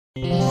So,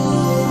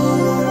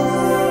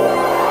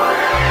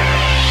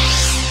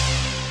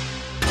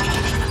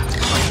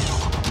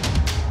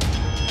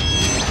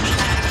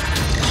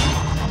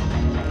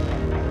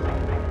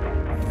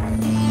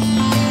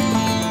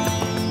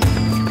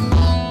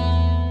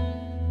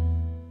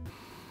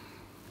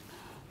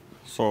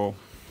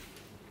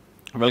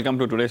 welcome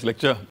to today's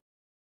lecture.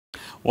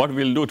 What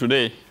we will do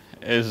today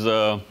is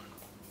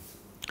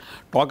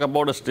talk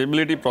about a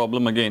stability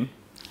problem again,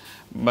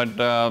 but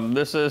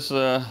this is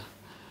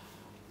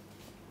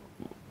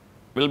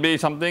will be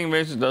something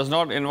which does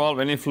not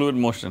involve any fluid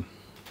motion,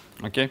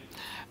 okay.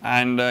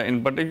 And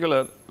in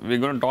particular we are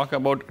going to talk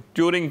about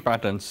Turing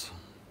patterns.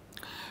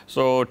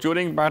 So,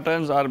 Turing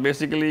patterns are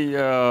basically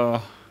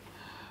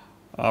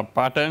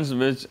patterns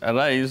which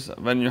arise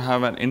when you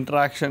have an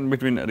interaction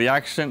between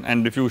reaction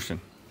and diffusion,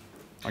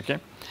 okay.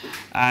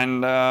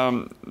 And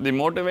the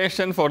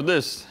motivation for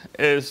this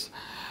is,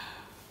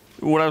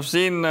 you would have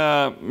seen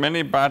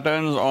many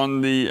patterns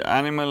on the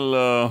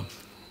animal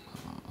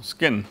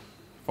skin.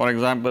 For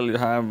example, you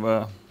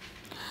have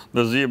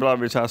the zebra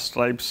which has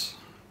stripes,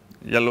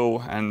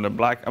 yellow and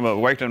black,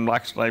 white and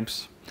black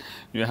stripes.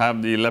 You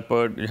have the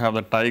leopard, you have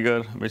the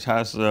tiger which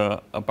has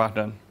a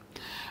pattern.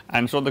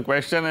 And so the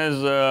question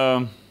is,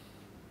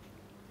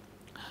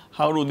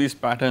 how do these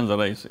patterns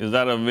arise? Is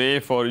there a way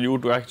for you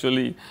to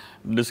actually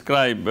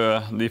describe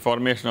the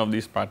formation of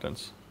these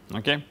patterns,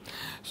 okay.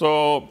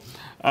 So,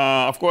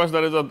 of course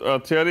there is a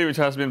theory which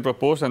has been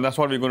proposed, and that is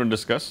what we are going to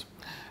discuss.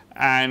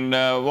 And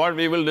what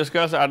we will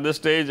discuss at this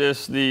stage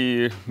is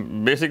the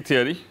basic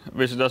theory,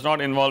 which does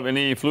not involve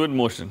any fluid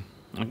motion,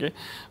 okay.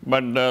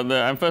 But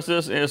the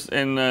emphasis is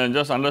in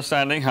just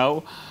understanding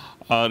how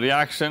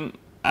reaction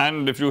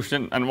and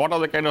diffusion, and what are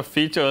the kind of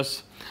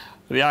features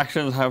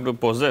reactions have to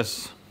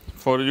possess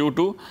for you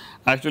to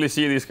actually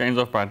see these kinds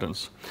of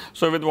patterns.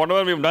 So, with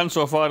whatever we have done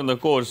so far in the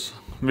course,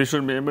 we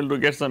should be able to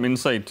get some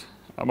insight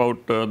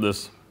about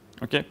this,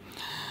 okay.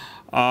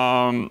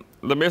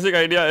 The basic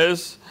idea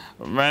is,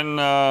 when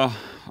an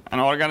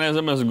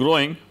organism is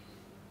growing,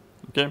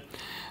 okay,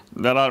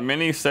 there are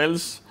many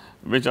cells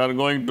which are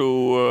going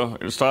to,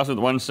 it starts with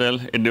one cell,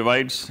 it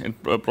divides,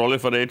 it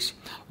proliferates,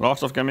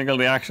 lots of chemical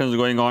reactions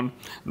going on.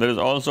 There is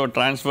also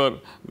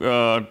transport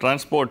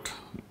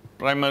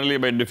primarily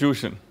by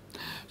diffusion.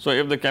 So,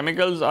 if the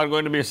chemicals are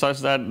going to be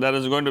such that there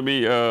is going to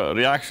be a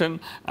reaction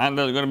and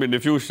there is going to be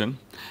diffusion,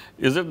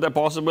 is it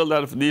possible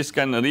that these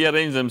can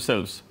rearrange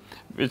themselves,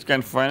 which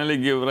can finally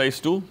give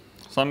rise to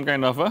some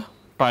kind of a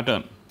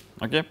pattern,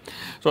 okay.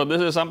 So,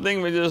 this is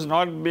something which is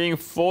not being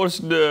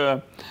forced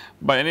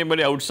by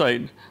anybody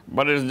outside,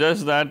 but it is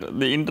just that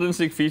the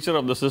intrinsic feature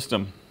of the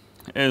system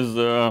is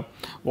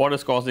what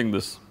is causing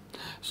this.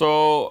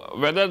 So,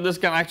 whether this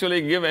can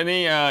actually give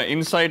any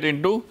insight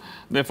into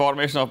the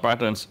formation of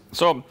patterns.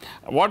 So,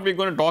 what we are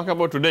going to talk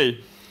about today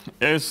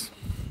is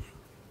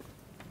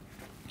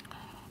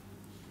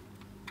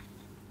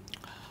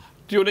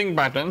Turing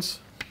patterns,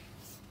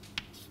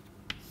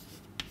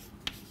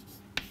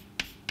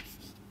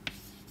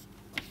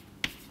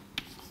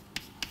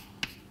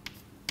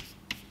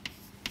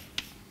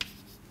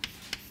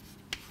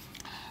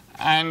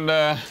 and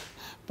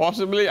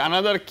possibly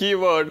another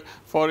keyword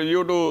for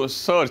you to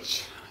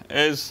search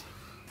is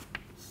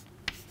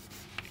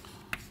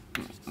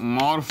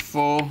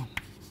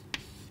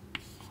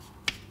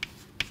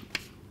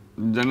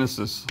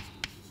morphogenesis,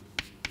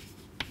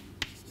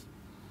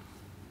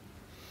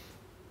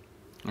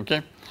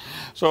 okay.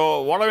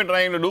 So, what are we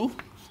trying to do?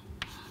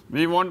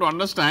 We want to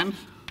understand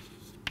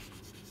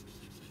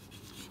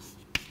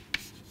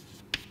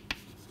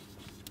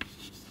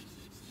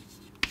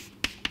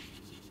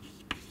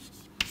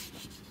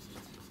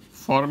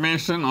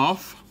formation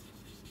of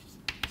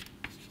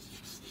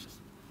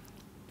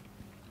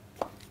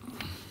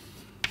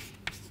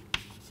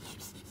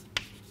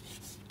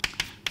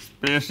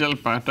spatial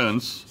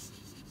patterns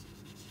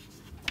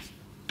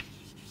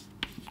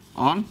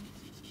on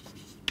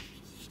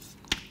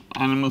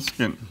animal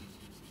skin.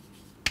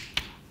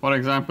 For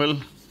example,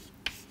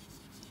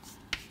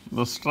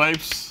 the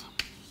stripes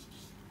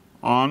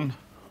on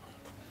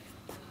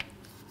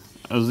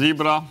a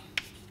zebra,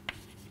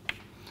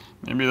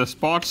 maybe the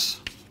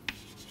spots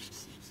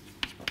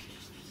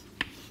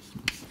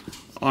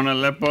on a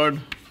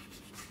leopard,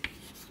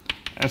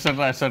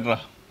 etc., etc.,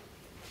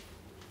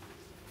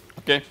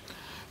 okay.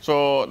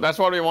 So, that is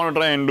what we want to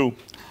try and do.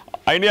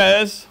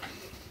 Idea is,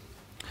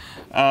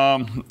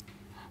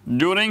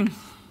 during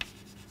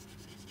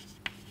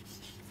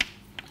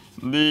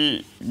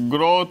the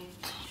growth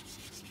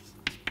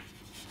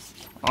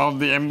of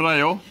the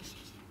embryo,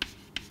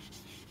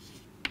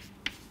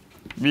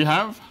 we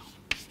have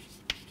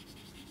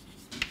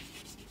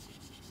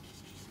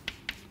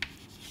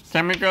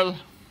chemical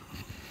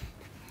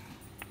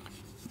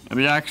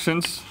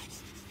reactions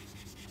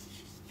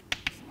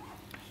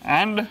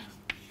and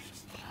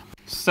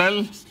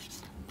cell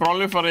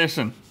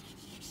proliferation,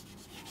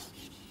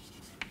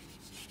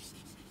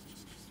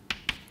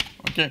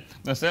 okay.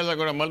 The cells are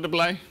going to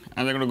multiply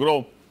and they are going to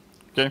grow,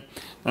 okay,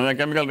 and the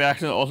chemical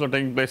reaction is also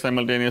taking place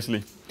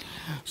simultaneously.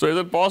 So, is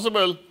it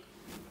possible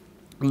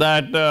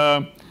that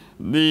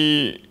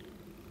the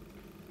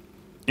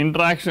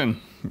interaction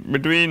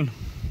between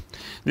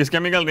these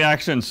chemical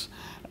reactions,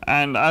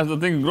 and as the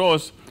thing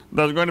grows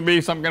there is going to be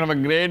some kind of a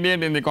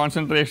gradient in the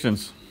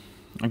concentrations.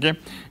 Okay. Is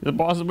it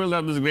possible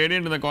that this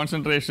gradient in the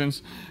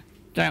concentrations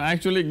can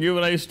actually give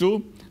rise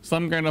to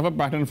some kind of a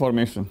pattern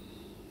formation?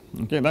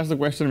 Okay, that is the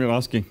question we are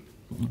asking.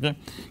 Okay.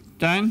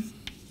 Can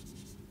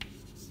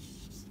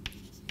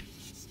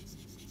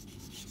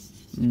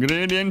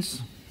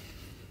gradients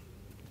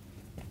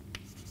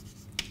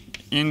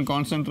in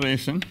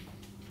concentration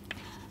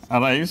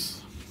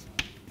arise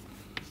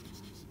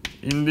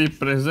in the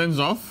presence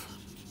of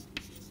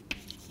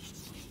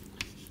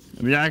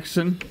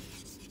reaction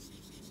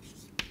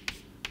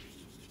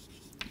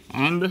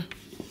and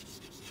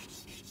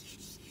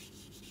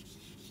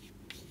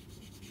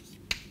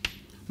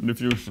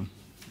diffusion?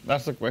 That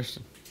is the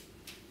question.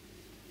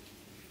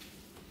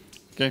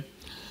 Okay.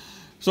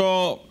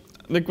 So,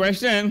 the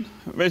question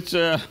which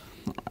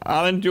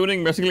Alan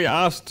Turing basically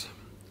asked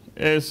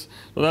is,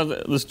 so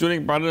that this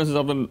Turing pattern is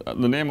of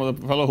the name of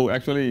the fellow who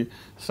actually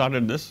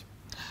started this,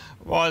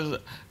 was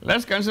let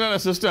us consider a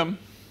system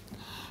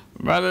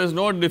where there is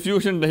no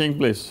diffusion taking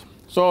place.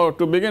 So,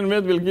 to begin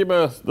with we will keep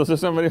the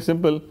system very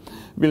simple,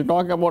 we will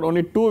talk about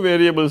only two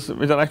variables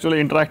which are actually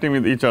interacting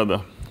with each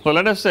other. So,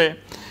 let us say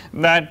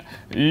that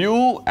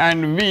U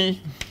and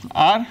V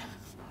are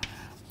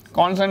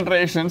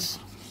concentrations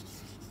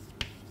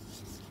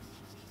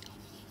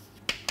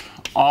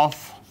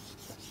of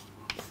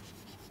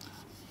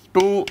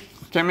two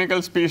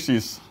chemical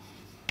species.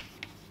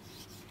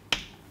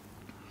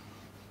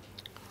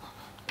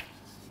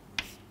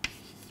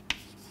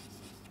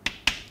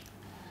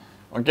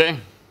 Okay.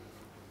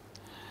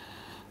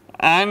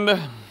 And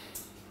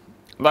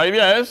the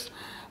idea is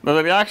there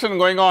is a reaction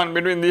going on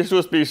between these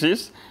two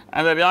species,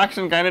 and the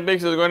reaction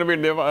kinetics is going to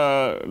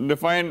be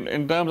defined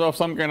in terms of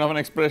some kind of an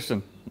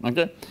expression,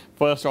 okay,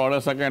 first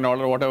order, second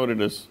order, whatever it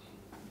is.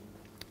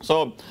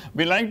 So,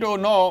 we like to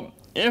know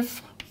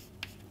if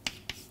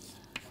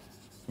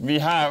we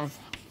have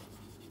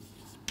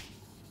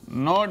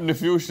no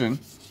diffusion,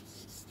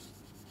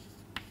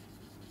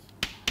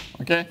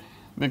 okay,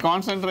 the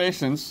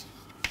concentrations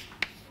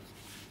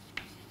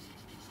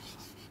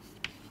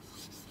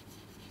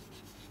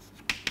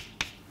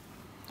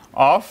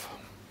of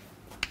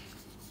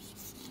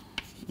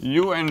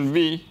U and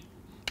V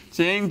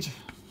change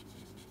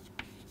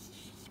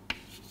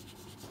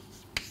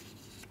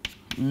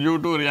due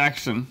to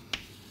reaction,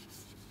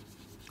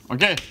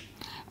 okay,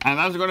 and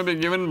that is going to be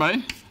given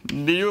by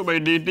du by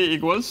dt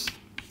equals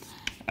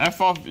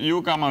f of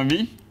u comma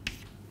v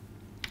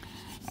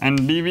and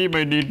dv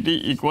by dt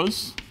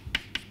equals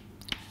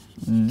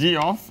g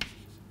of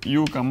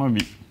u comma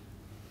v.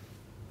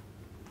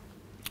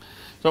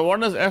 So, what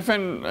does f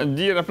and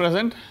g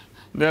represent?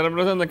 They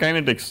represent the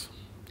kinetics.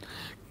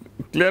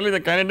 Clearly the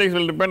kinetics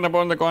will depend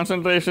upon the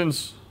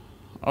concentrations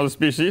of the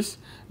species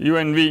U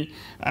and V,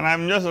 and I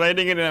am just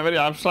writing it in a very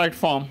abstract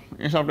form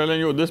instead of telling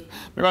you this,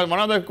 because one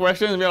of the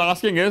questions we are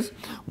asking is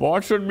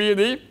what should be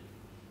the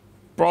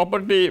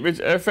property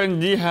which f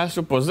and g has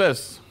to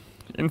possess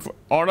in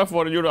order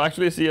for you to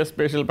actually see a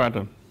spatial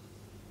pattern.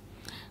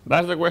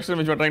 That is the question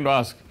which we are trying to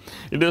ask.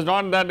 It is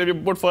not that if you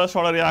put first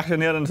order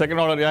reaction here and second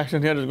order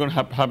reaction here it is going to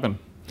happen.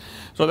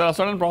 So, there are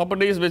certain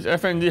properties which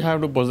f and g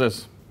have to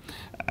possess,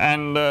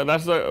 and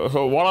that is the,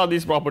 so what are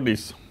these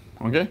properties,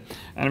 okay,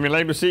 and we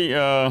like to see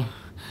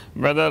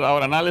whether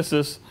our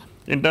analysis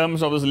in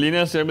terms of this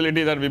linear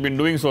stability that we have been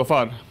doing so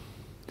far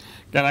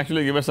can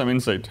actually give us some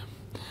insight.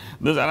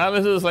 This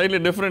analysis is slightly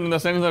different in the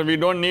sense that we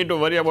do not need to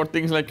worry about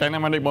things like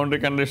kinematic boundary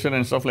condition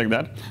and stuff like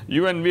that.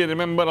 U and V,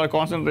 remember, are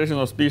concentrations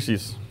of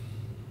species,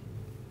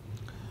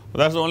 so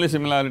that is the only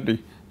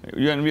similarity.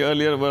 U and V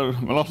earlier were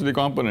velocity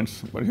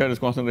components, but here is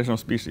concentration of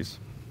species,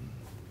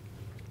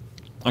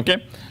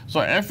 okay.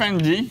 So, f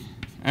and g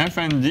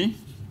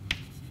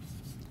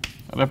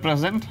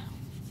represent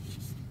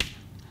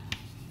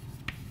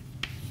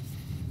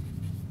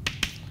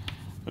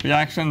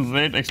reaction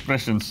rate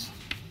expressions,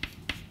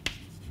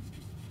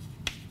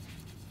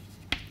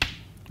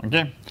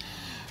 okay.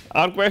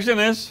 Our question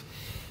is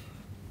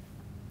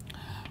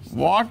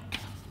what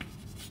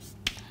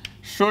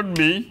should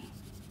be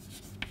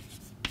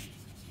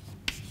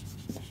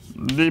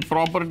the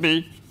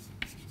property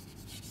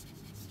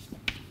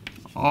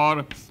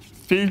or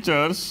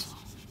features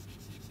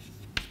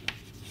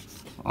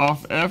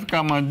of f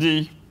comma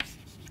g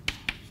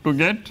to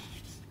get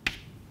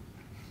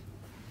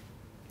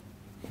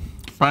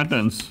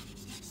patterns.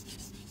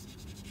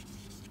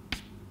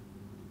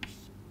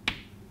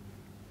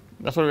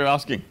 That is what we are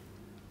asking.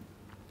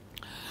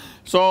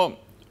 So,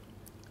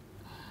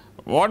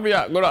 what we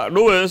are going to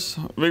do is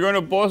we are going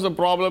to pose the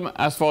problem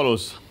as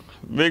follows.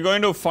 We are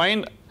going to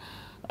find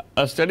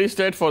a steady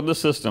state for this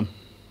system,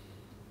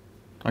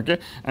 okay,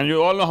 and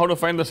you all know how to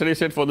find the steady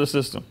state for this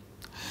system.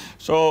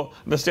 So,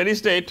 the steady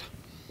state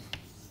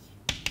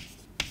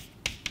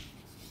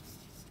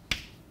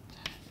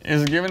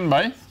is given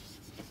by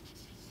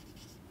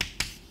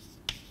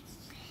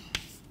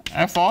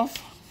f of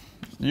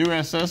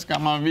USS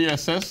comma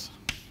VSS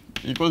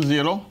equals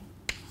 0,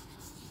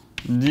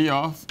 G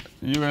of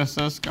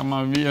USS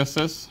comma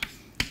VSS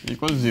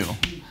equals 0.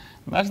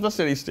 That is the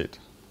steady state.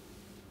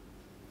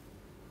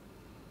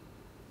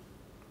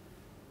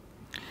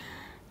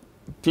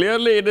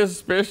 Clearly it is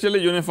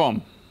spatially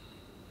uniform,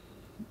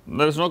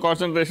 there is no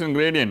concentration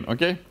gradient,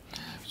 okay.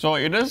 So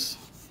it is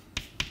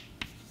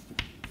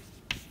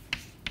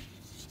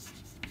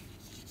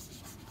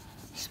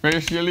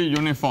spatially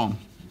uniform.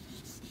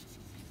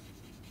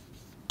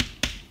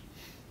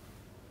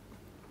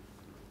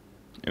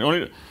 It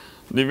only,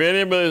 the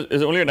variable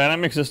is only a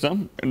dynamic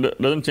system, it does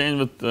not change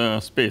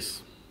with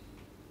space.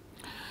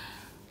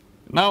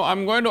 Now I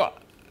am going to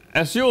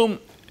assume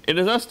it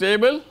is a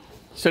stable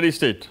steady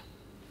state,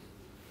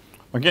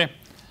 okay.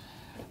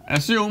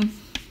 Assume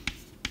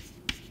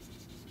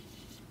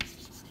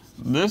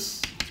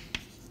this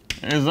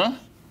is a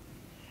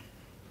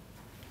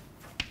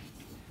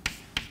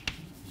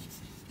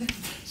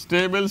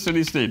stable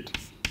steady state.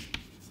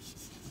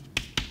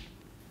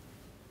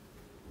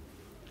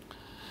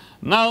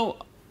 Now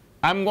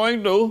I am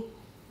going to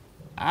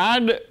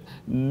add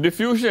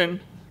diffusion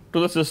to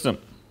the system,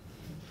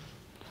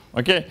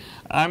 okay.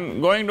 I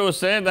am going to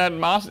say that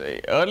mass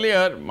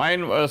earlier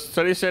my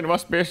steady state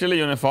was spatially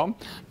uniform,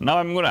 now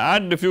I am going to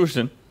add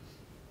diffusion,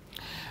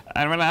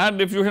 and when I add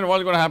diffusion what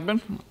is going to happen?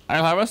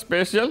 I will have a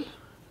spatial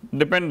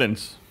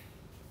dependence,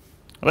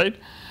 right.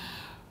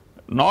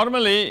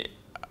 Normally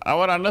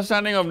our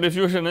understanding of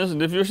diffusion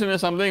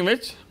is something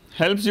which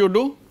helps you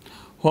to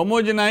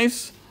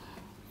homogenize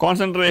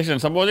concentration.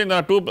 Supposing there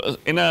are two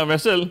in a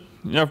vessel,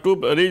 you have two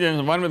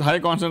regions, one with high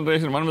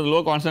concentration, one with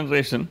low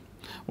concentration.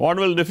 What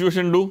will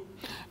diffusion do?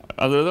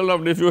 As a result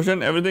of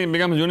diffusion, everything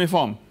becomes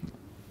uniform.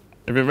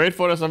 If you wait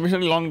for a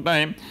sufficiently long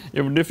time,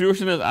 if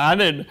diffusion is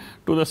added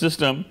to the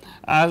system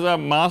as a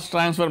mass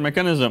transfer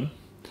mechanism,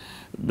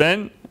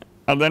 then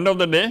at the end of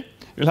the day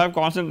you will have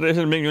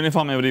concentration being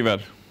uniform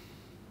everywhere,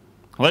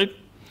 right.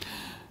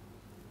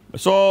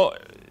 So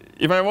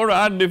if I want to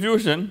add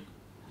diffusion,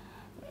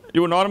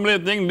 you would normally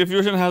think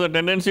diffusion has a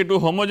tendency to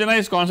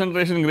homogenize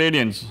concentration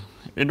gradients,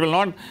 it will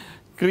not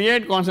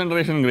create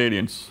concentration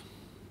gradients,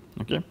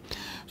 okay.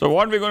 So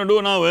what we are going to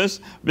do now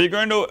is we are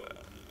going to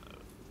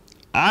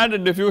add a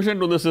diffusion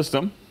to the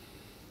system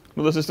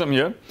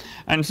here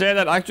and say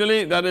that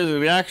actually there is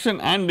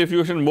reaction and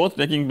diffusion both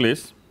taking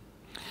place,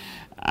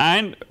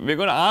 and we are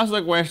going to ask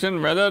the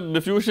question whether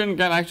diffusion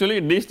can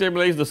actually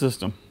destabilize the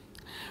system,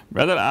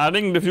 whether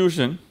adding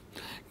diffusion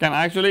can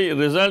actually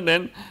result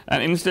in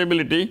an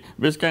instability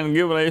which can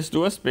give rise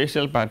to a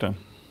spatial pattern,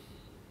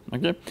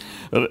 okay.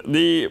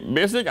 The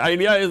basic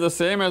idea is the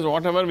same as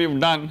whatever we have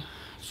done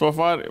so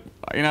far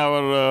in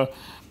our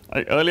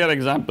earlier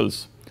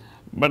examples,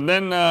 but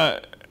then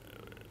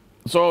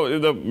so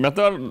the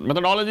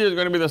methodology is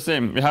going to be the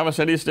same. We have a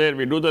steady state,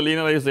 we do the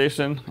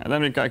linearization, and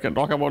then we can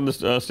talk about this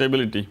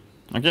stability,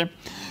 okay.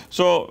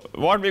 So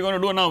what we are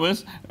going to do now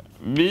is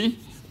we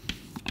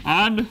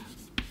add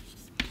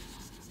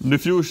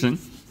diffusion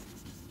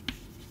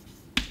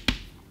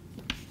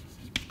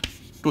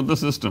to the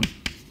system,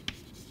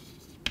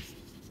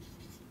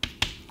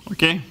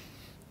 okay.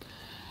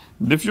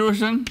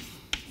 Diffusion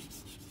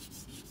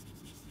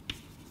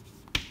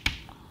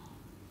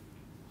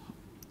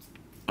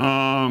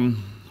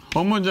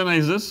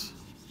homogenizes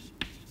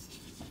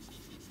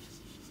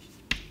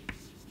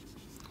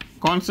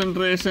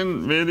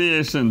concentration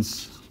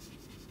variations,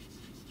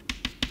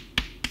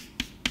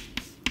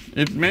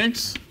 it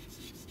makes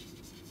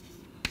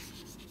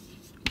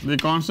the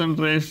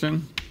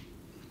concentration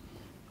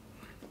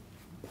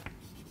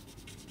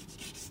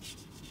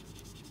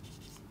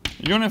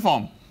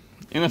uniform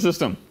in a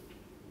system.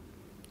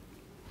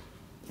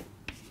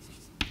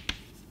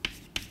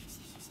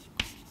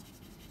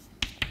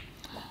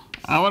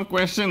 Our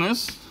question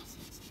is,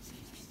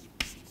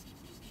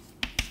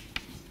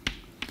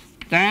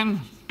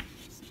 can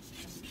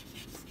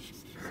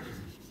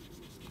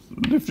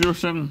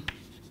diffusion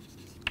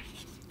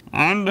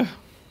and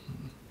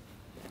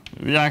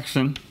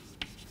reaction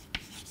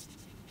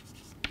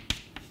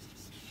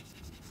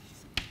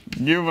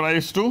give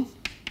rise to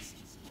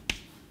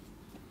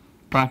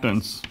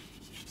patterns?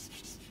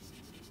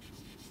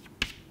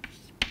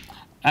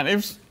 And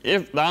if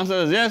the answer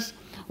is yes,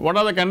 what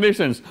are the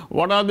conditions,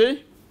 what are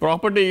the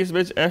properties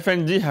which f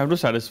and g have to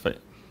satisfy,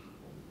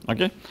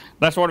 okay.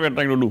 That is what we are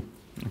trying to do,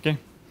 okay.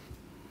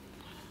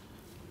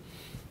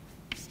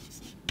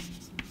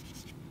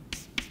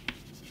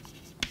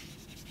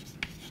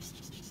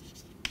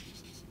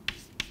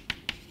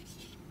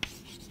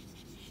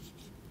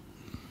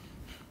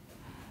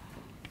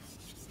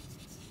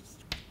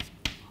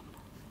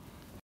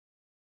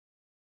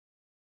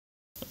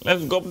 Let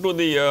us go up to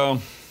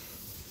the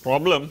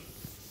problem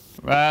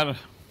where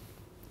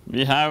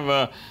we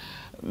have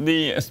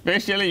the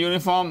spatially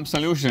uniform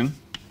solution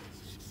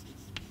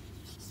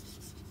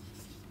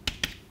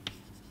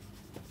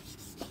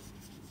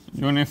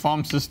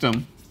uniform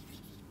system,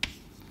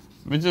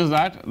 which is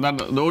that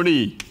the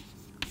ODE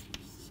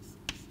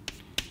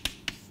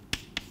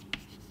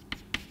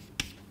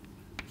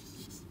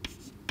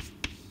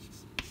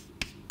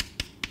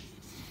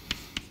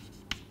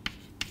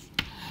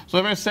So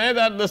if I say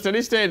that the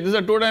steady state, this is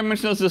a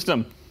 2-dimensional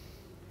system,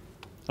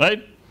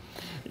 right.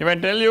 If I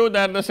tell you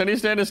that the steady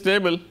state is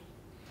stable,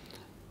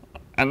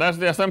 and that is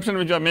the assumption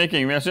which you are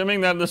making, we are assuming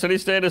that the steady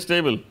state is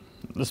stable,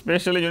 the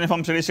spatially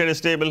uniform steady state is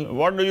stable.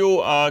 What do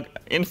you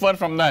infer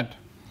from that?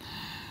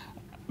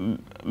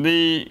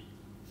 The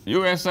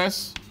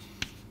USS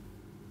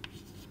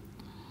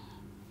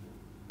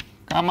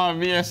comma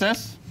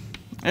VSS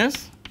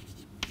is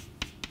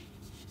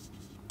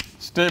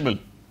stable,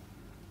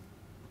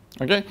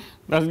 okay,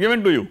 that is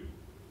given to you.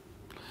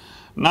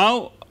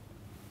 Now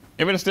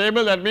if it is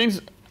stable, that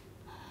means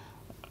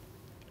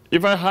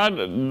if I had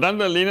done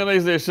the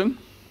linearization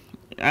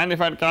and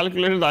if I had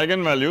calculated the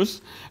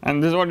eigenvalues,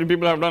 and this is what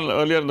people have done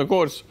earlier in the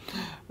course,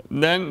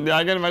 then the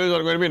eigenvalues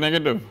are going to be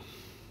negative,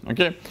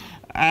 okay,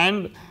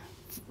 and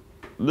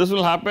this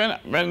will happen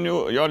when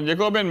your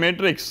Jacobian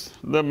matrix,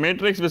 the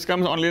matrix which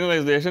comes on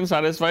linearization,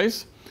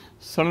 satisfies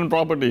certain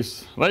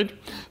properties, right.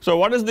 So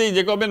what is the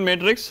Jacobian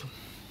matrix?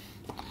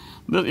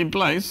 This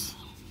implies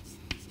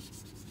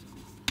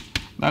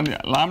that the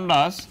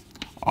lambdas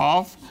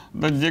of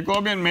the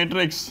Jacobian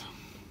matrix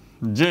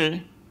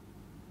J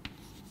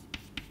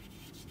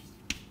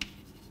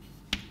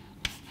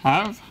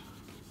have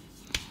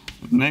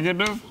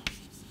negative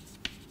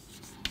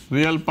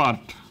real part.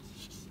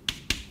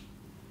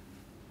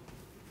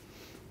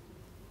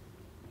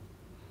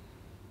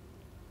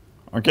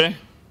 Okay.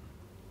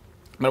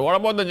 But what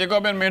about the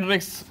Jacobian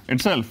matrix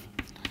itself?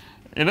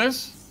 It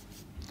is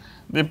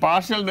the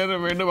partial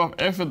derivative of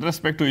f with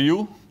respect to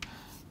u,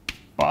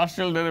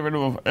 partial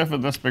derivative of f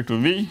with respect to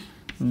v,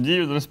 g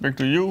with respect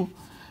to u,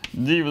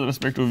 g with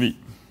respect to v.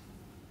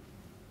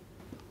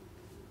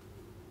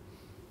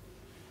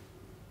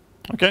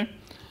 Okay.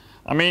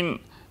 I mean,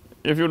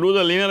 if you do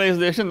the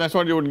linearization, that is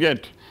what you would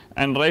get,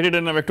 and write it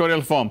in a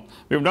vectorial form.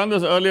 We have done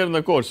this earlier in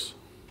the course.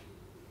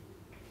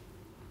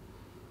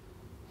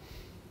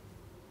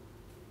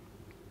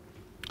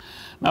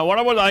 Now what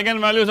about the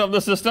eigenvalues of the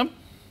system?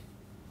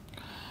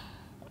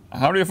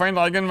 How do you find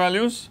the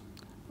eigenvalues?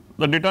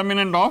 The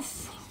determinant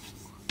of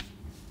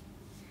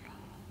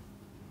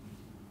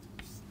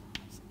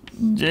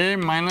j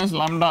minus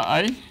lambda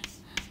I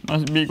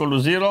must be equal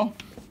to 0,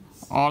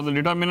 or the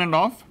determinant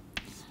of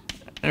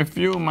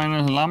fu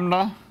minus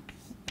lambda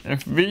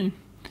fv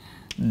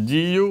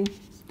gu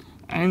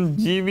and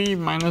gv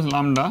minus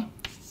lambda,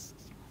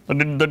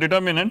 the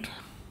determinant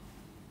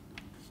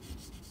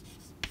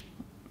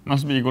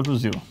must be equal to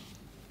 0,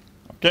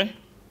 okay.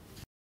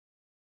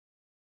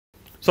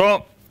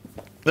 So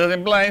this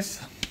implies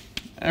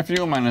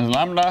fu minus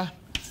lambda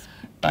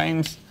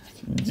times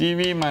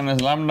gv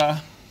minus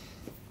lambda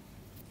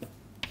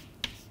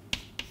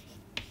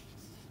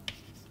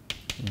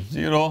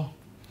 0,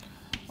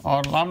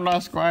 or lambda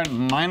squared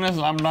minus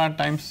lambda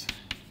times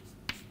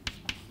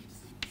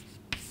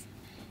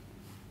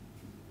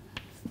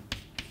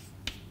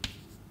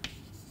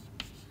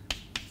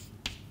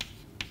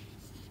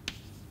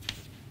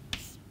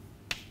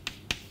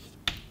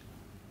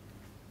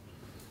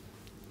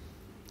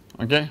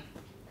okay.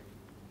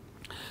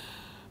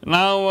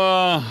 Now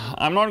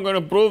I am not going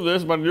to prove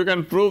this, but you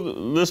can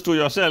prove this to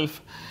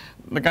yourself.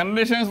 The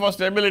conditions for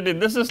stability,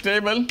 this is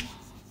stable,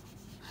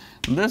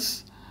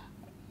 this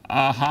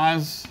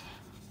has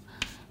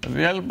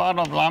real part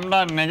of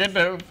lambda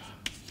negative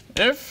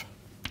if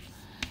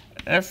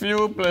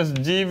fu plus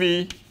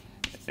gv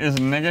is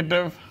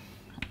negative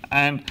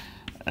and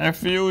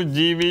fu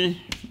gv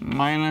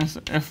minus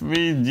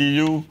fv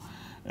gu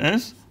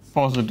is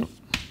positive,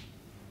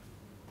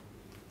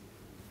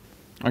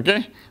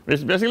 okay,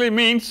 which basically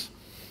means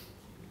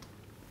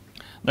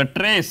the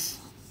trace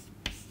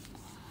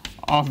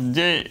of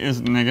j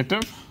is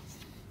negative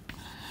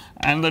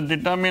and the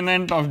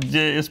determinant of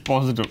j is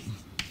positive.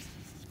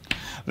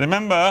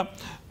 Remember,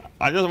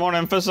 I just want to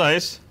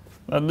emphasize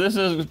that this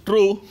is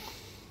true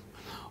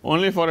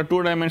only for a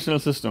 2-dimensional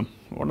system,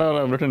 whatever I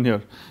have written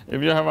here.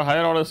 If you have a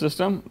higher order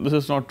system, this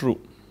is not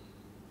true,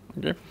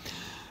 okay.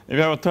 If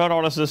you have a 3rd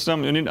order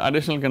system, you need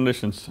additional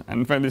conditions, and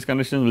in fact these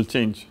conditions will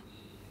change.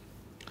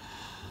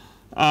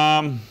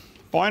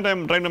 Point I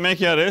am trying to make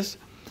here is,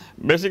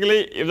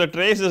 basically if the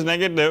trace is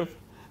negative,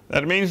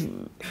 that means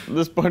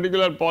this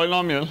particular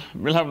polynomial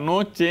will have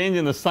no change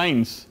in the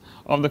signs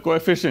of the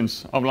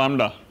coefficients of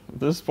lambda.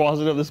 This is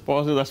positive, this is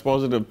positive, that is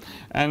positive.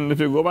 And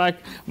if you go back,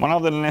 one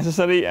of the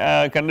necessary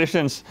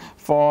conditions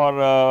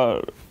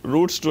for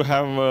roots to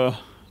have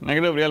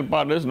negative real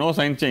part is no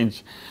sign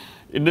change.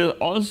 It is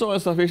also a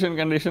sufficient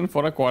condition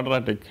for a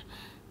quadratic.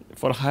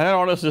 For higher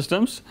order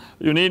systems,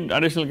 you need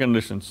additional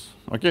conditions,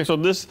 okay. So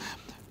this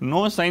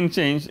no sign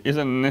change is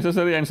a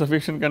necessary and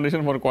sufficient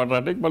condition for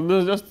quadratic, but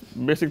this is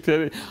just basic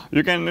theory.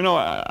 You can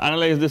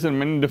analyze this in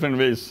many different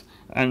ways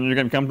and you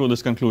can come to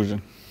this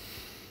conclusion.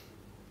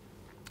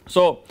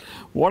 So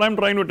what I am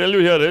trying to tell you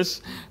here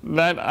is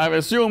that I have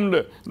assumed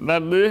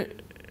that the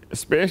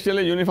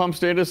spatially uniform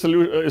state is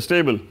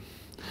stable.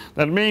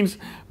 That means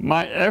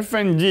my f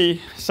and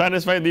g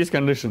satisfy these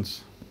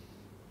conditions.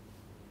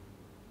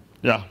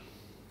 Yeah.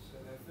 So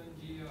f and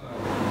g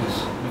are this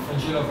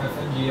differential potential of F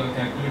and G are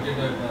calculated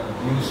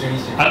at new steady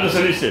state. At the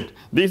steady state.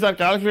 These are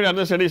calculated at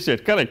the steady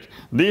state, correct.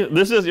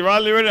 This is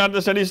evaluated at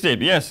the steady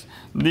state, yes.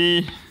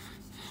 The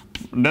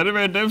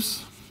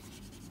derivatives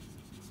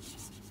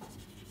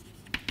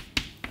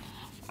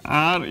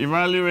are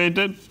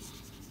evaluated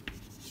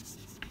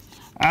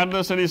at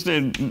the steady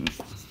state,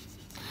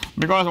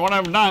 because what I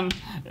have done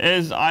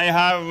is I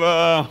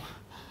have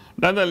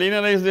done the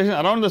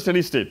linearization around the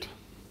steady state.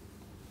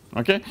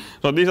 Okay.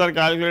 So, these are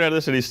calculated at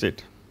the steady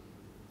state.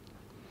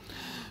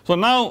 So,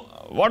 now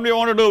what we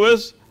want to do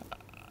is,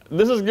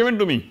 this is given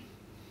to me,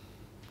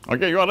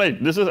 okay, you are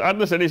right, this is at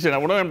the steady state,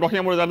 whatever I am talking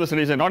about is at the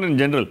steady state, not in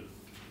general.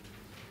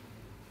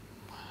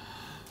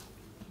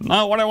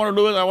 Now what I want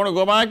to do is I want to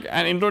go back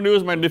and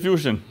introduce my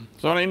diffusion.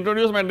 So when I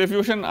introduce my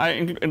diffusion, I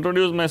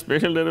introduce my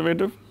spatial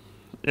derivative.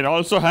 It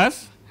also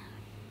has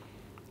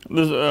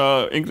this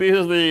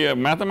increases the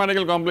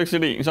mathematical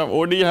complexity. So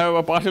ODE have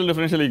a partial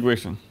differential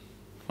equation,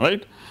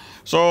 right.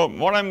 So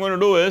what I am going to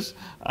do is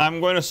I am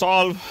going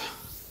to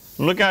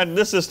look at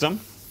this system.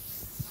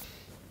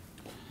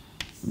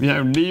 We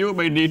have du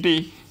by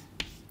dt.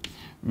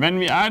 When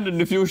we add the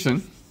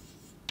diffusion,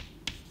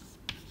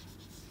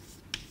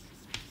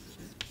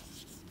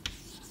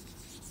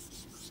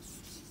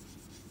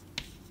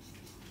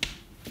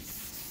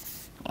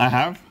 I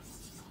have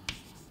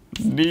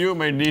du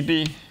by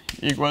dt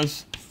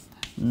equals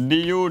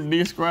du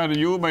d square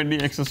u by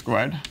dx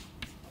squared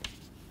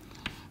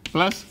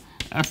plus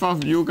f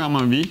of u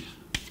comma v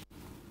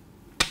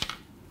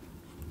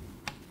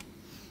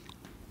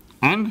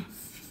and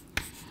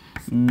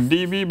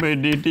dv by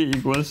dt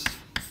equals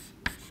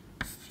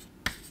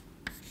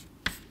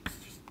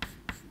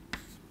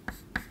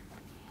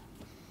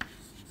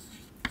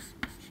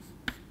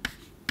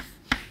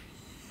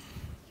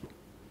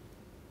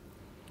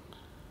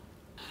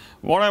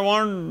what I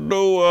want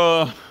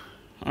to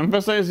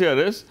emphasize here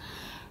is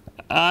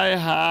I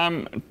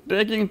am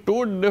taking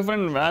two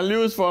different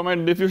values for my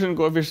diffusion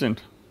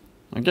coefficient.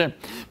 Okay.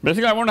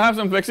 Basically I want to have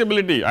some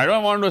flexibility. I do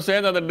not want to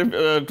say that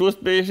the two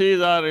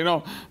species are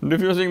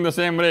diffusing the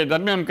same rate,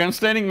 that means I am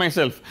constraining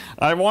myself.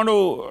 I want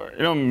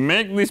to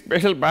make this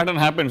spatial pattern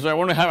happen. So I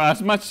want to have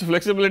as much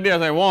flexibility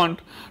as I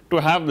want to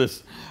have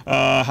this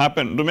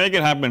happen, to make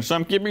it happen. So I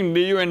am keeping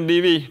du and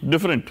dv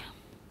different.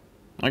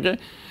 Okay.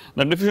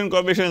 The diffusion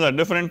coefficients are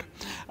different.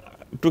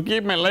 To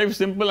keep my life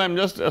simple, I am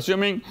just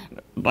assuming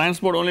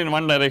transport only in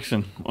one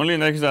direction, only in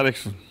the x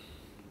direction.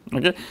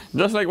 Okay.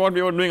 Just like what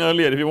we were doing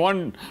earlier, if you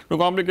want to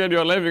complicate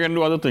your life you can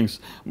do other things,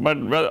 but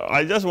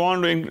I just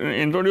want to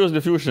introduce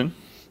diffusion.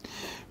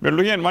 We are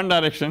looking at one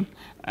direction,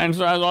 and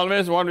so as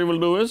always what we will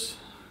do is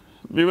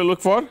we will look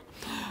for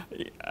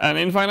an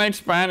infinite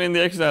span in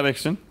the x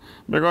direction,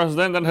 because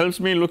then that helps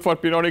me look for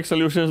periodic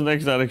solutions in the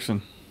x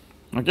direction.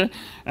 Okay.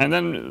 And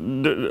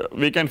then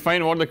we can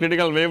find what the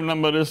critical wave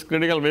number is,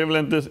 critical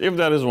wavelength is, if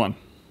there is one.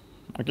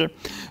 Okay.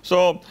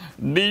 So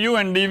du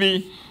and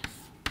dv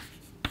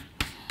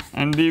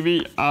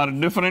are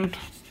different.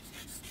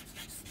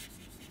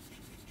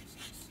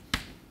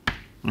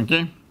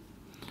 Okay.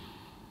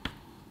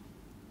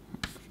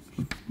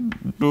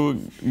 To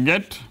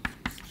get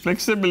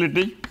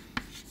flexibility,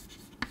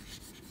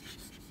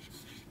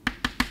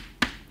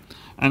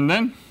 and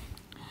then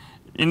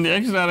in the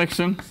x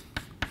direction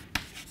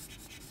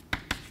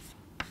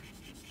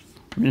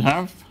we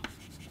have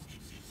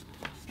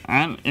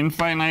an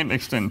infinite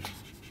extent.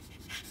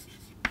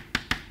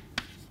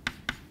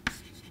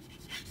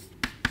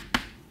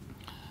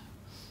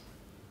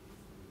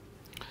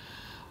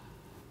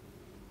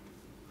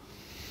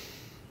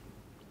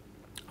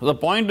 The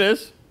point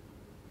is,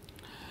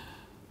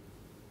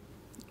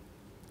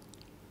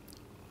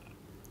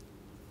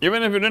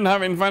 even if you did not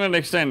have infinite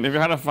extent, if you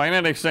had a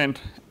finite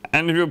extent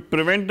and if you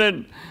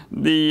prevented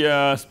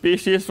the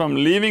species from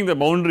leaving the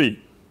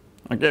boundary,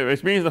 okay,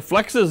 which means the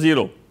flux is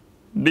 0,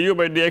 du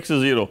by dx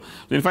is 0.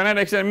 So infinite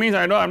extent means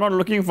I am not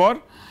looking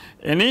for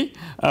any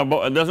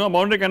there is no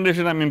boundary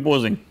condition I am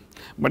imposing.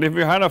 But if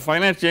you had a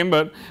finite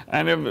chamber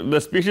and if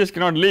the species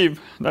cannot leave,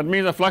 that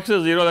means the flux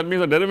is 0, that means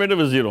the derivative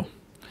is 0.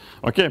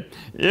 Okay.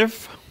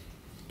 If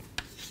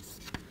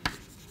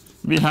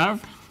we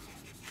have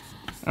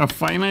a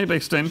finite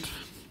extent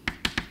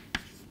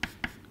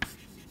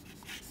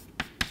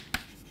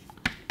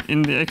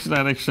in the x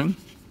direction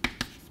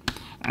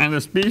and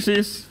the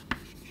species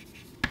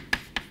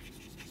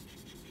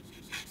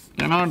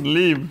cannot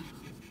leave,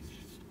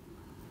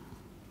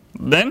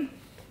 then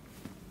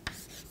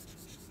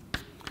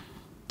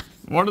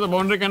what is the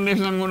boundary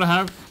condition I am going to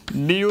have?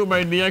 Du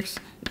by dx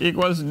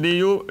equals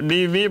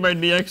dv by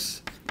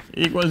dx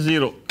equals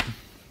 0.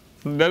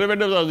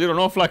 Derivatives are 0,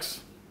 no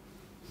flux.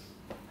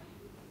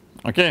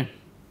 Okay.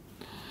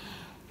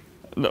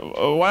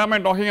 Why am I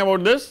talking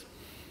about this?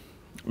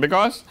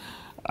 Because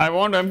I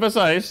want to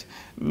emphasize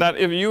that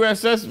if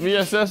USS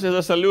VSS is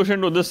a solution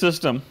to this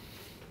system,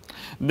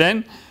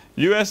 then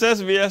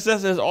USS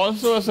VSS is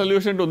also a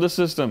solution to this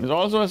system, is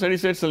also a steady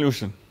state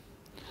solution.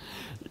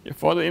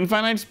 For the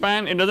infinite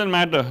span it does not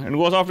matter, it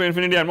goes off to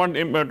infinity. I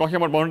am not talking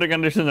about boundary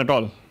conditions at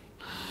all.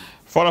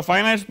 for a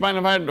finite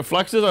span if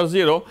fluxes are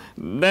 0,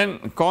 then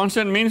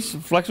constant means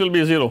flux will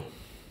be 0.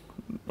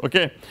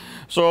 Okay.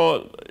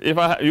 So, if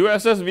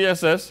USS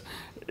VSS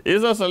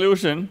is a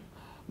solution,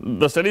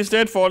 the steady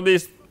state for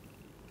this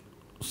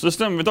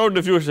system without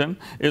diffusion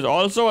is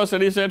also a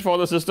steady state for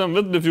the system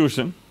with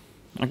diffusion.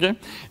 Okay.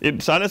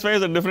 It satisfies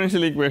the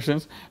differential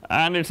equations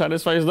and it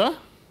satisfies the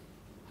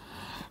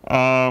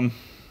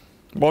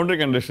boundary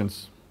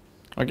conditions.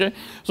 Okay.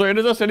 So, it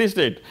is a steady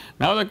state.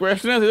 Now, the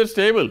question is it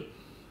stable?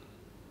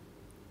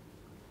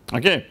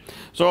 Okay.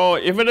 So,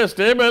 if it is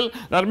stable,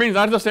 that means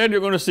that is the state you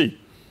are going to see.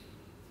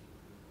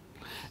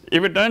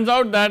 If it turns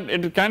out that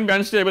it can be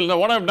unstable, now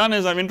what I have done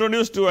is I have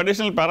introduced two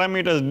additional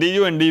parameters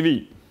du and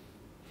dv.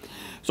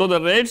 So, the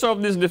rates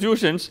of these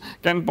diffusions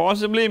can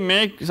possibly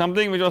make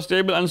something which was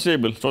stable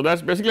unstable. So, that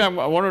is basically I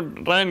want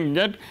to try and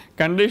get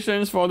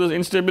conditions for this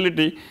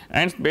instability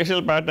and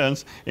spatial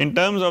patterns in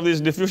terms of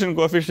these diffusion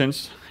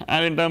coefficients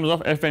and in terms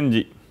of f and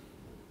g.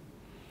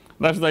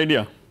 That is the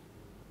idea.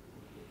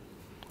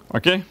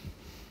 Okay.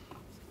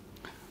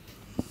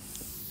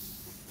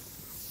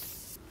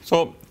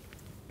 So,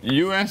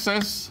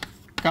 USS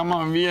comma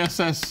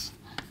VSS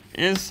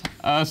is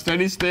a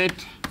steady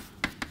state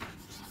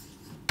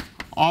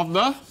of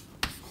the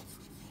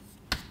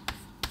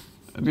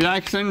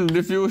reaction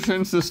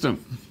diffusion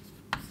system,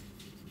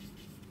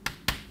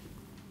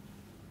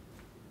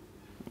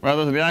 where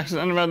there is reaction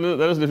and where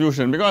there is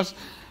diffusion, because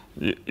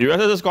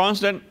USS is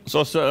constant.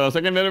 So,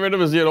 second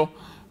derivative is 0,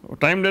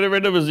 time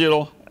derivative is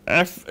 0,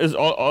 f is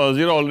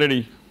 0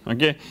 already.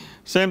 Okay.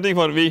 Same thing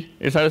for V,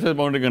 it satisfies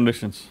boundary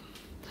conditions.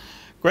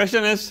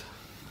 Question is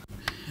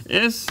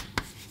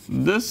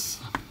this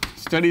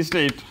steady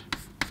state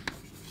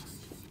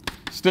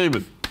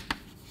stable?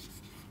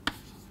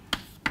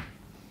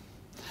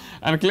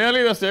 And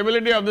clearly the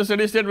stability of the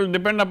steady state will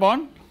depend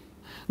upon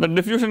the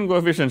diffusion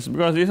coefficients,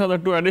 because these are the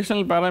two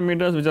additional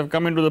parameters which have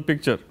come into the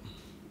picture.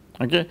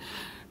 Okay.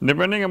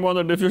 Depending upon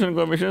the diffusion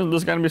coefficients,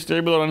 this can be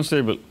stable or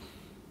unstable.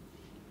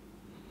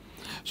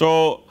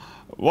 So,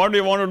 what we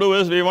want to do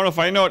is we want to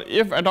find out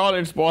if at all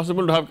it is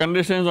possible to have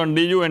conditions on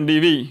du and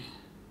dv,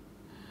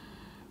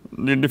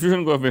 the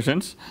diffusion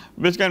coefficients,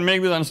 which can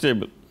make this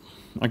unstable.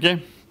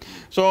 Okay.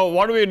 So,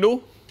 what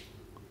do?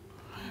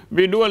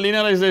 We do a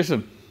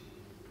linearization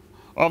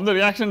of the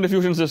reaction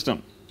diffusion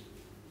system.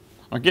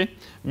 Okay.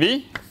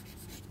 We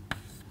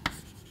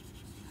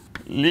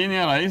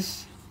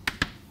linearize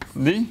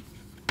the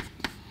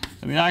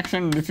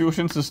reaction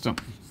diffusion system.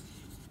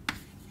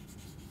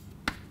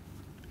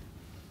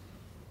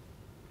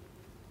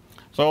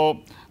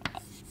 So,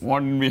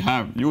 what we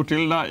have? U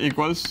tilde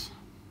equals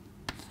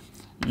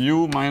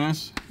U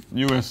minus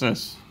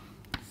USS,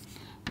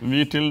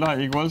 V tilde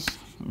equals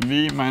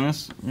V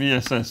minus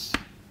VSS.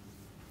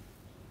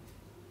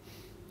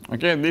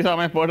 Okay, these are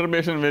my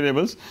perturbation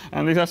variables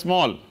and these are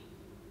small.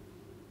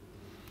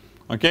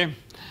 Okay,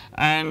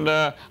 and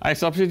I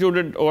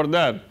substituted over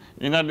there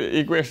in that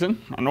equation,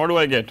 and what do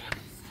I get?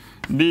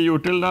 Du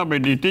tilde by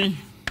dt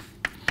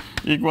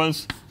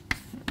equals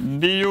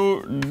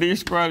du d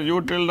square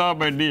u tilde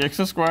by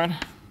dx square.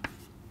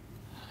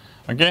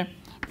 Okay,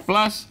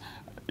 plus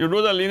you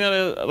do the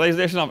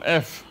linearization of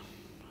f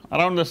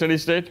around the steady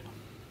state,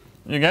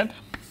 you get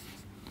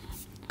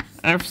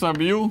f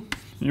sub u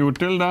u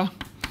tilde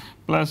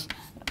plus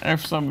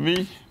f sub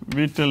v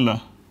v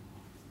tilde.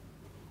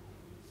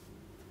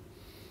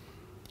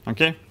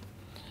 Okay,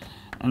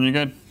 and you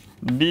get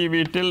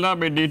dv tilde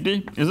by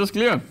dt. Is this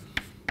clear?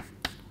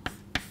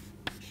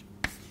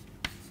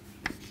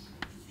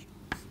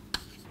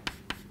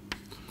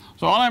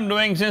 So, all I am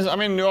doing, since I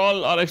mean you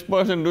all are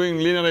experts in doing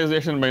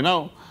linearization by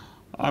now,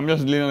 I am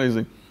just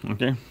linearizing.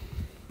 Okay,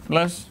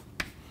 plus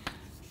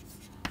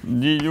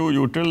gu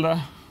u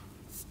tilde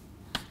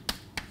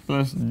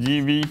plus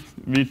gv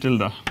v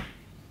tilde.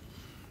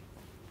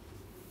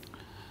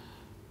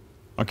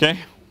 Okay,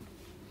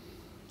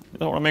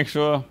 I want to make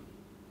sure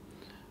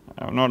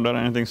I have not done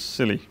anything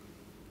silly.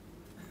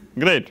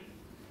 Great.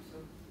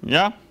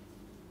 Yeah.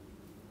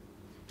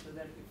 So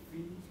that if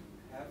we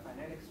have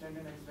finite extent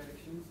in x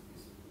direction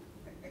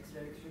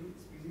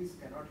species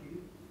cannot heal,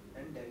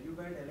 then del u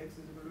by del x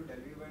is equal to del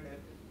v by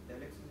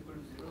del x is equal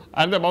to 0.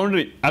 At the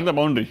boundary,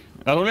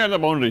 that's only at the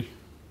boundary.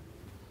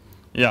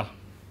 Yeah,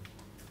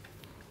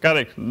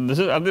 correct. This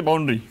is at the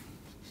boundary.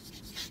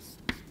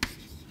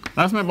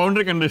 That's my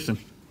boundary condition.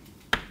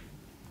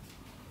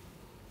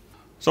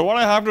 So, what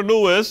I have to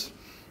do is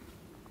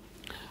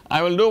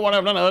I will do what I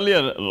have done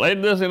earlier,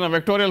 write this in a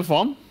vectorial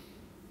form.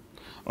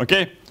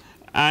 Okay,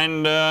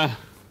 and I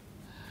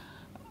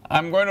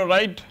am going to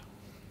write.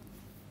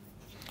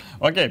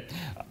 Okay,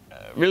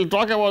 we will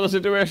talk about the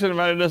situation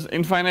where it is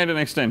infinite in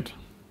extent.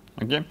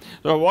 Okay,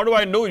 so what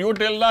do? U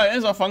tilde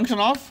is a function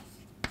of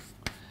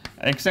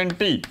x and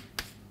t,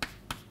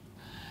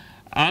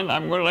 and I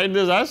am going to write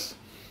this as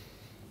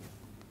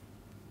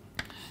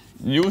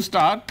u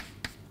star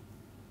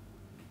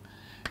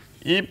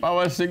e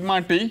power sigma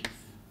t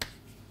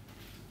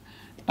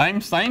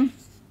times sine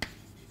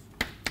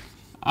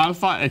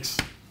alpha x.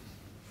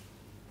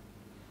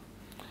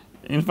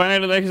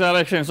 infinite in the x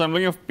direction. So, I am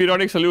looking at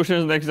periodic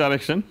solutions in the x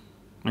direction,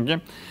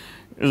 okay,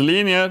 is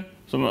linear.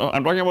 So, I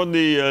am talking about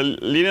the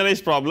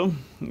linearized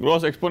problem,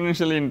 grows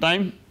exponentially in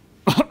time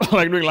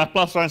like doing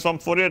Laplace transform,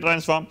 Fourier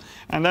transform,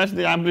 and that is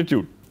the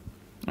amplitude,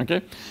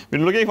 okay. We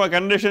are looking for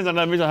conditions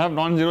under which I have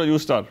non-zero u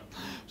star.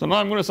 So, now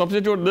I am going to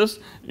substitute this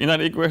in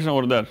that equation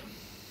over there,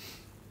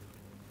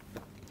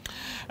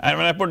 and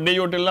when I put du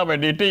tilde by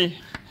dt,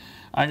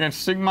 I get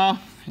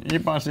sigma e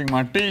power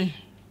sigma t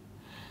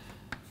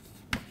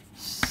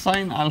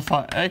sin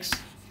alpha x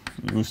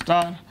u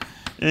star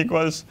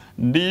equals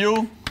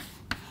du.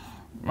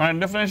 When I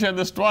differentiate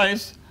this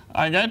twice,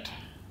 I get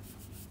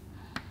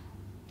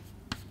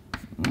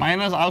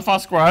minus alpha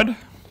squared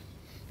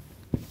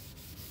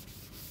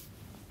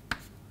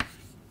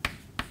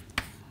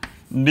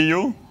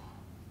du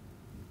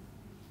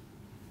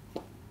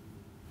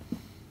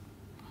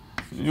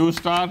u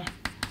star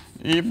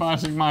e power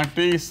sigma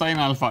t sin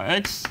alpha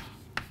x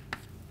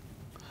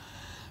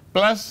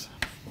plus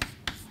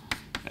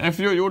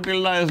fu u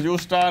tilde is u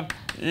star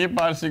e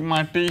power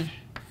sigma t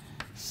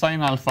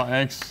sin alpha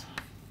x,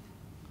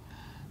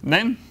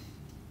 then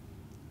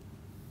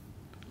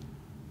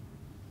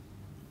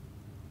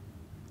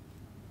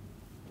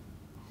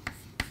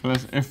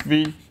plus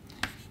fv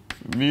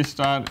v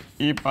star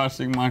e power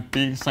sigma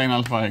t sin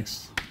alpha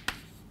x.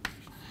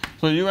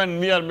 So, u and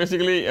v are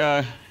basically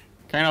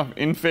kind of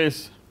in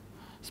phase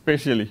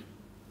spatially,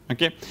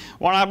 okay.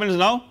 What happens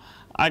now?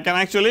 I can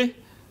actually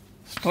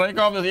strike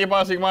off this e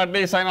power sigma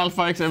t sin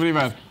alpha x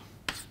everywhere,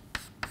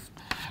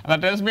 and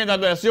that tells me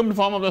that the assumed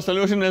form of the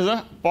solution is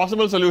a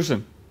possible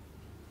solution,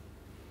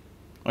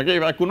 okay.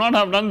 If I could not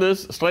have done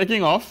this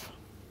striking off,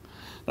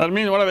 that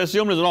means what I have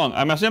assumed is wrong.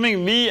 I am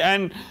assuming v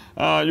and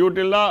u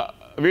tilde,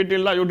 v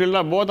tilde, u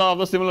tilde both are of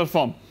the similar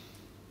form,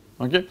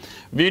 okay.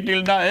 V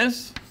tilde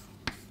is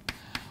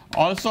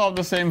also of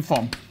the same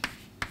form,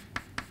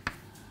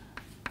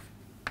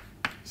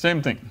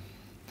 same thing.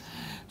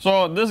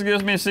 So, this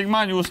gives me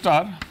sigma u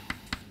star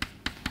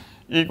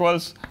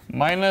equals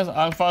minus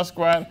alpha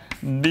square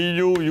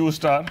du u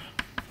star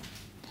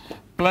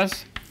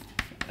plus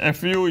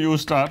fu u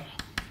star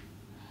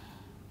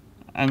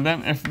and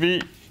then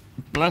fv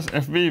plus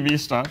fv v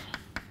star.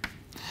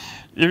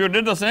 If you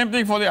did the same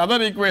thing for the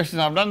other equation,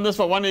 I have done this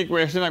for one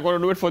equation, I am going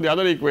to do it for the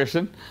other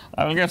equation.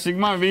 I will get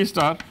sigma v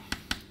star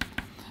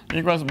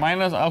equals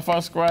minus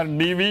alpha square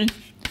dv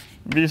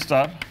v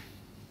star,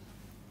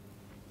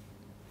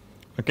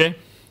 okay,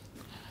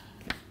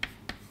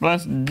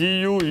 plus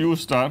gu u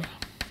star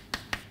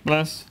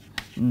plus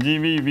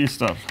gv v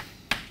star,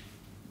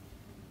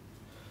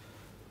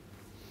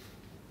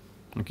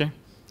 okay.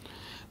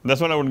 That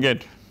is what I would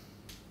get.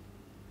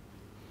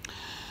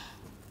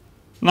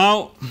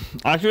 Now,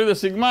 actually the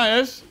sigma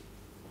is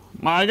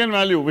my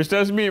eigenvalue which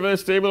tells me whether it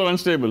is stable or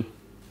unstable,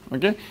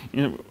 okay.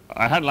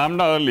 I had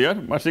lambda earlier,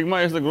 but sigma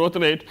is the growth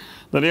rate.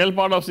 The real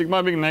part of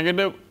sigma being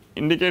negative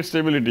indicates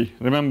stability,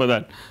 remember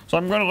that. So,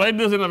 I am going to write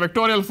this in a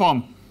vectorial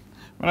form.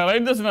 When I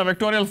write this in a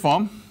vectorial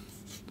form,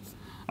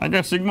 I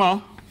get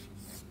sigma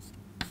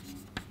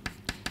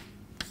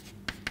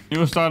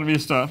u star v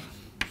star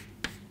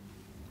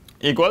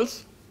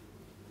equals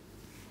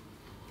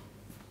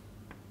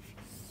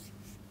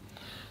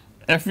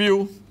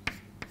fu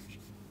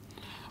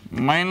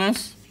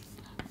minus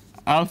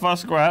alpha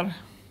square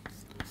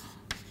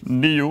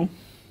du,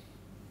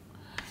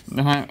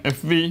 then I have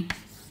fv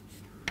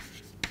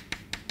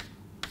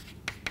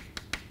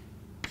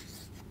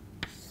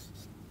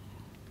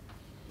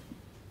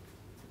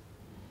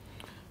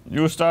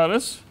u star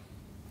is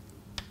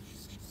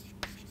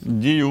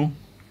gu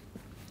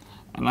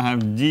and I have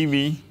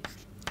gv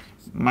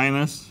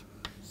minus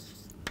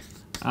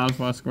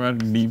alpha square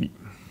dv,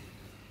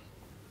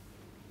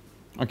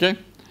 okay.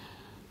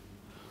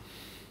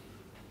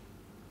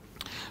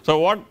 So,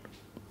 what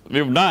we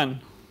have done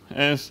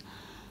is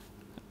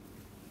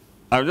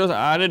I have just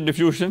added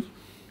diffusion,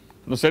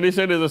 the steady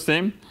state is the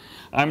same,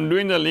 I am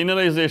doing the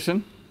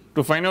linearization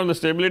to find out the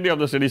stability of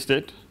the steady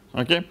state,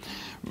 okay.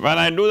 When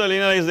I do the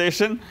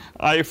linearization,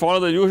 I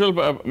follow the usual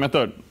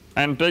method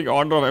and take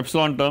order of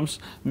epsilon terms.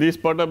 These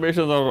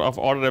perturbations are of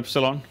order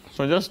epsilon.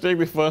 So, just take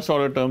the first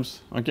order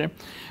terms, okay,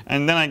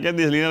 and then I get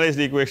these linearized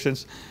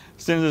equations.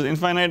 Since it is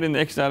infinite in the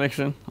x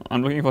direction, I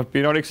am looking for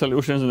periodic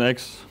solutions in the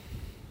x,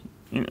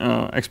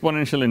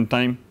 exponential in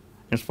time,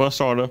 its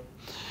first order,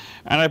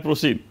 and I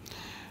proceed.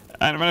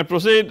 And when I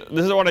proceed,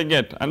 this is what I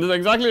get, and this is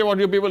exactly what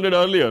you people did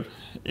earlier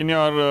in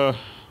your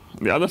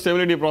the other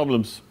stability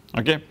problems,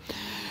 okay.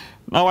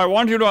 Now, I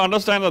want you to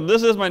understand that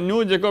this is my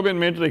new Jacobian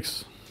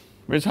matrix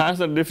which has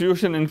the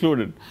diffusion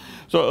included.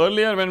 So,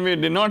 earlier when we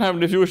did not have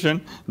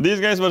diffusion, these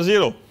guys were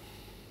 0,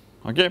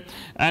 okay,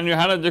 and you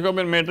had a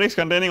Jacobian matrix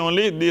containing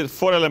only these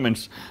 4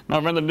 elements.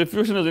 Now, when the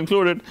diffusion is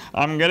included,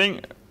 I am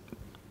getting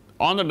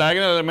on the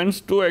diagonal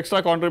elements 2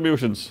 extra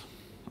contributions,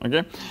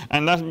 okay,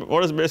 and that is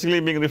what is basically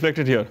being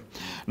reflected here.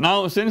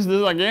 Now, since this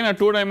is again a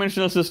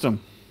 2-dimensional system,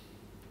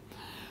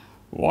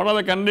 what are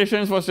the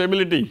conditions for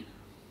stability?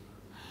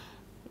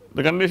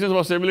 The conditions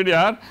for stability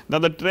are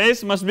that the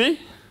trace must be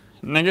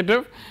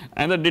negative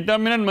and the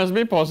determinant must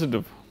be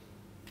positive,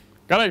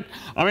 correct.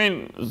 I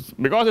mean,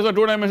 because it is a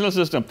 2-dimensional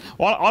system,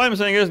 all I am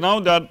saying is now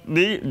that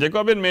the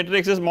Jacobian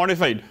matrix is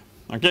modified,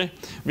 okay.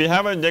 We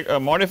have a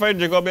modified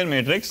Jacobian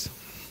matrix,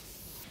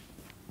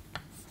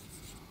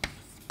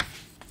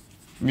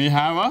 we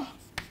have a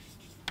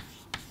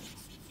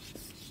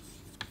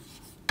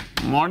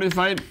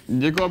modified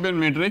Jacobian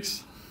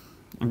matrix,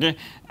 okay,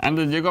 and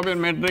the Jacobian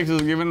matrix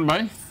is given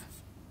by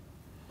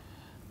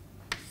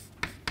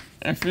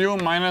fu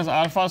minus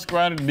alpha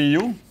square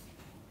du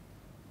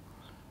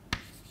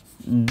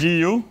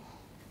gu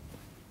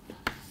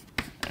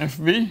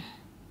fv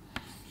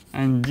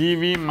and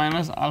gv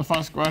minus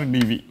alpha square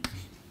dv.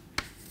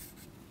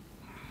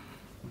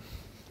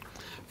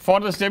 For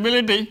the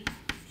stability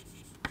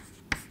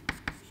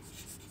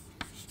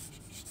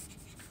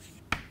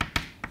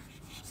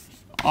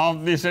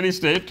of the steady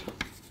state,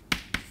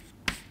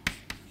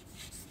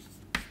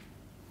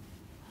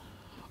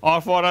 or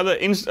for other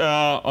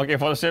okay,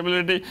 for the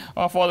stability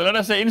or for the, let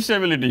us say,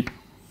 instability,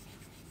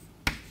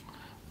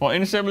 for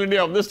instability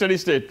of the steady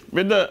state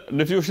with the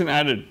diffusion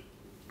added,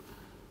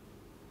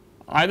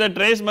 either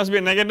trace must be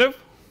negative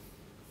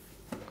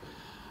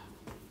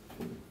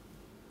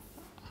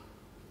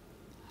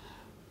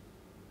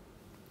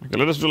okay,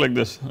 let us do like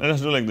this,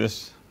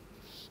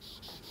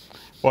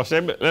 for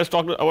let us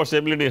talk about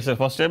stability itself.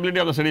 For stability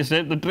of the steady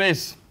state, the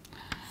trace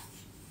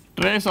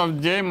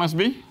of J must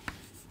be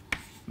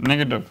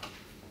negative,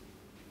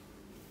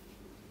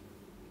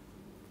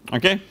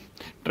 okay.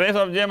 Trace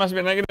of J must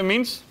be negative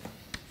means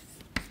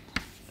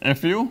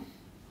fu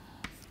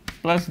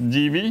plus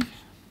gv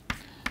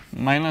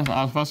minus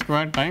alpha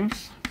square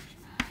times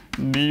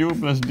du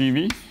plus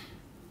dv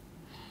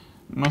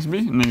must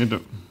be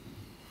negative.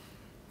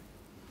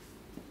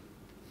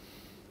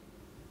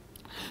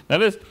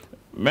 That is,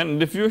 when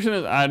diffusion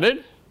is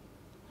added,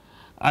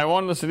 I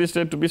want the steady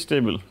state to be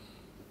stable.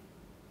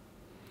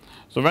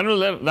 So when will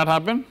that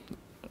happen?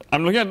 I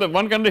am looking at the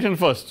one condition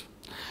first,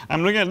 I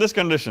am looking at this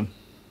condition.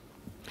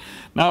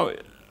 Now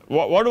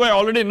what do I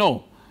already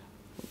know?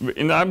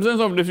 In the absence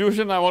of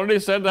diffusion, I have already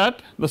said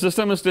that the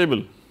system is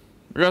stable,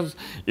 because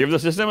if the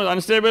system is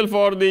unstable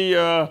for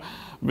the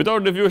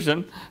without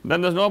diffusion,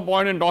 then there is no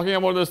point in talking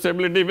about the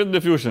stability with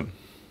diffusion,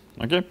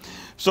 okay.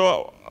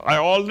 So I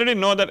already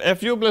know that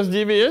fu plus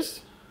gv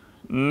is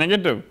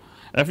negative,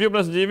 fu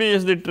plus gv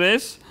is the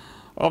trace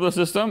of the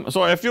system.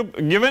 So fu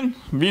given,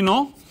 we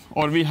know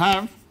or we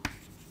have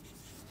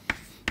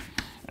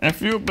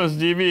fu plus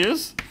gv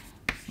is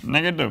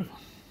negative,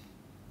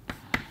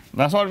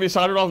 that is what we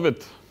started off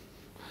with.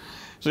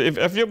 So if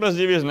fu plus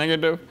gv is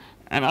negative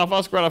and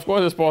alpha square of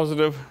course is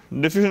positive,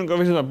 diffusion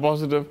coefficients are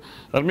positive,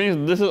 that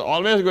means this is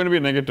always going to be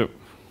negative.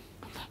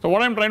 So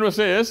what I am trying to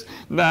say is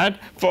that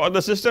for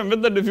the system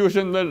with the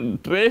diffusion, the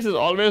trace is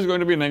always going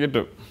to be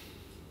negative,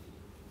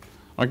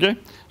 okay.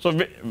 So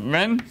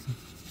when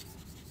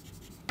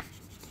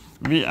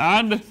we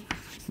add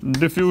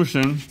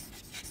diffusion,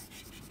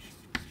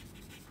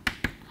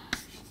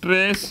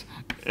 trace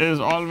is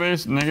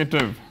always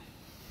negative.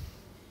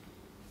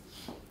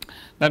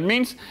 That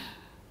means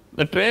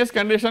the trace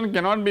condition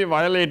cannot be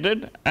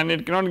violated and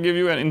it cannot give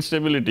you an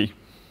instability,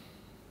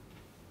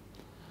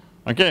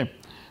 okay.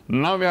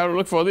 Now we have to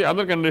look for the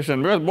other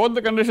condition, because both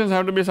the conditions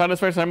have to be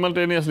satisfied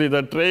simultaneously,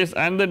 the trace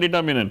and the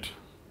determinant.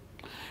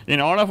 In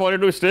order for it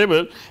to be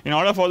stable, in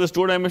order for this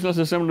 2-dimensional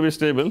system to be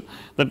stable,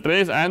 the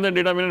trace and the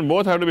determinant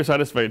both have to be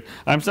satisfied.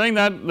 I am saying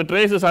that the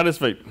trace is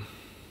satisfied.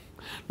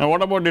 Now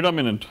what about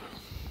determinant?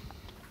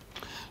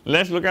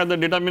 Let us look at the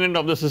determinant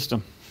of the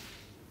system.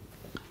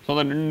 So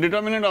the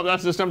determinant of that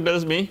system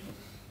tells me,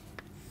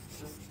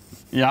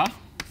 yeah. So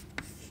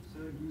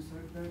you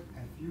said that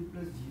fu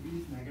plus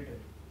gv is negative.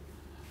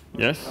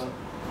 Yes.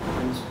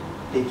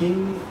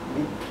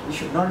 We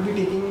should not be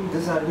taking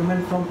this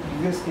argument from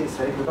previous case,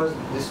 right? Because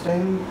this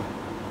time,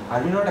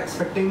 are we not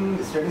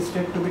expecting steady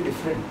state to be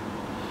different?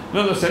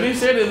 No, the steady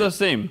state is the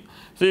same.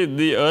 See,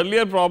 the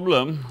earlier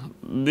problem,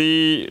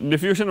 the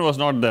diffusion was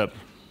not there,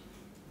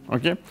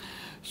 okay.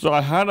 So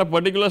I had a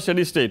particular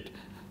steady state,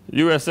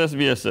 USS,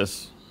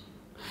 VSS.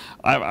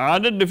 I have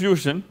added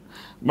diffusion,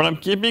 but I am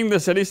keeping the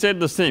steady state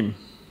the same.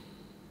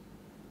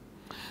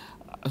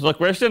 So the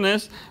question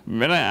is,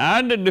 when I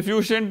add the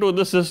diffusion to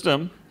the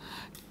system,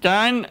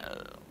 can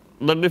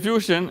the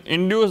diffusion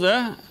induce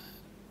a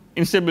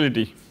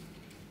instability?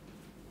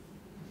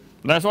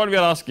 That is what we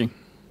are asking.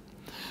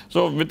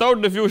 So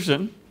without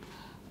diffusion,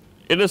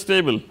 it is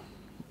stable,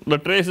 the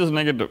trace is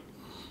negative.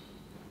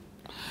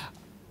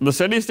 The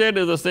steady state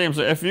is the same,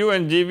 so fu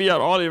and gv are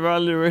all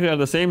evaluated at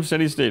the same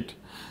steady state.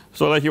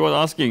 So like he was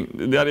asking,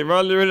 they are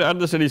evaluated at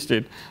the steady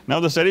state.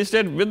 Now the steady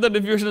state with the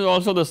diffusion is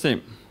also the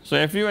same.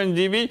 So fu and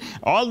gv,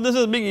 all this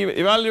is being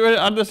evaluated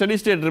at the steady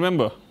state,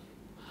 remember.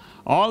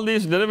 All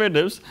these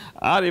derivatives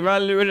are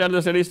evaluated at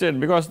the steady state,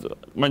 because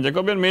my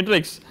Jacobian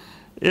matrix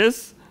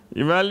is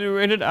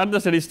evaluated at the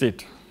steady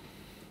state.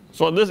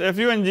 So this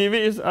fu and gv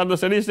is at the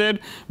steady state,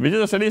 which is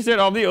the steady state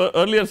of the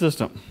earlier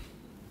system.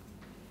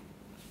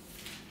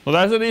 So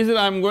that is the reason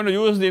I am going to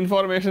use the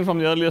information from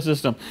the earlier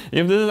system.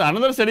 If this is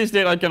another steady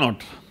state, I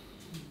cannot.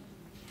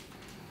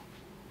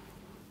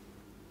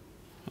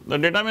 The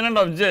determinant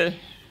of J,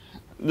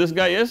 this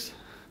guy is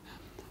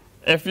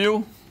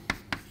Fu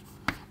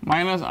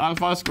minus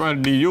alpha square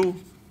du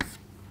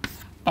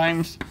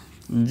times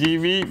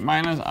Gv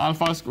minus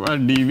alpha square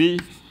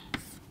dV,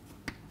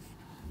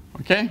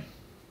 okay,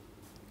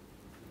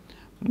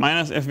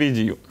 minus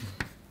FVGu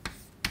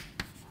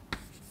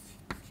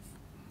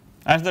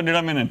as the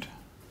determinant,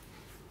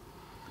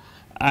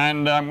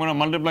 and I am going to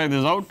multiply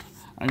this out.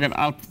 I get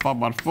alpha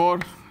power 4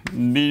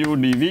 du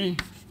dV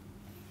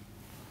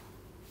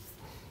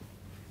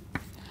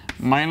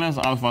minus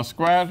alpha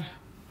square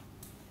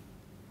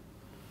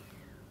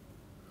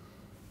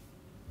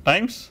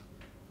times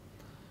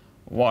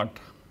what?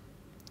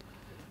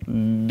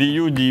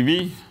 Du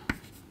Gv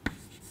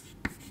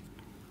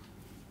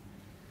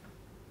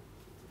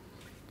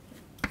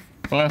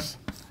plus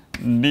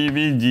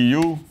dV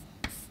Gu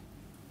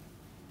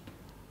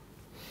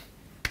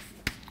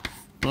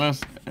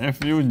plus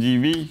Fu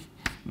Gv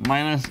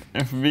minus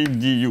Fv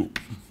Gu.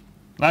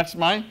 That is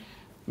my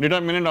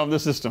determinant of the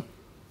system,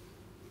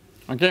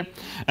 okay.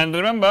 And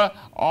remember,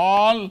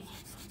 all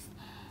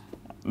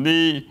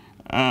the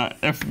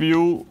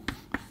Fu,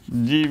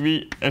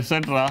 Gv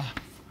etc.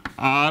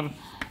 are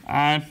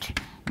at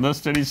the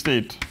steady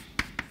state.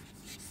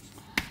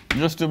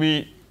 Just to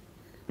be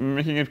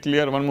making it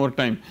clear one more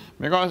time,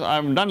 because I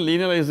have done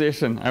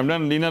linearization,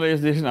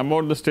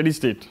 about the steady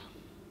state,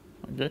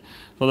 okay.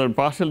 So the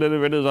partial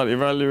derivatives are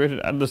evaluated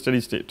at the steady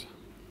state.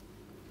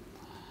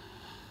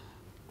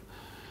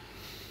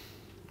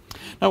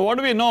 Now what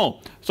do we know?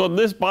 So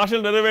these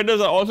partial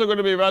derivatives are also going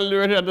to be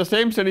evaluated at the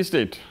same steady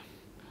state.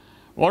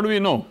 What do we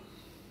know?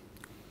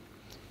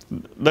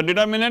 The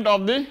determinant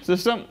of the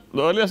system,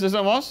 the earlier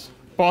system was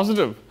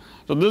positive.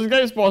 So this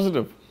guy is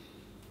positive,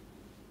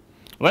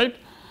 right,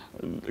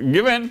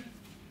 given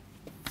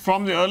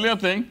from the earlier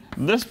thing,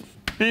 this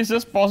piece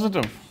is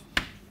positive,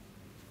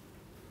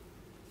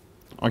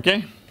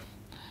 okay.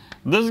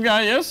 This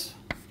guy is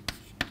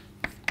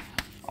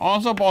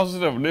also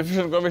positive,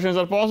 diffusion coefficients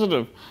are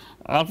positive,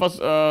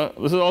 alpha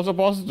this is also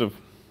positive,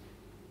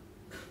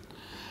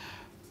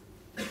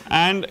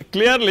 and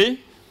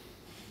clearly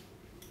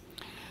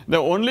the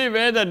only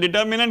way the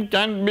determinant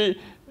can be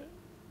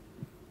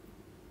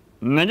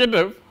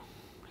negative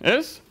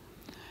is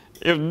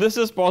if this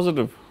is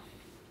positive,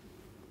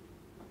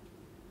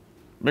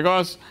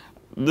 because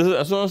this is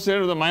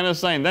associated with a minus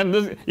sign. Then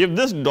this, if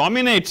this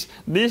dominates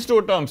these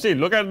two terms, see,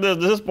 look at this,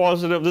 this is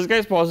positive, this guy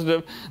is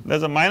positive, there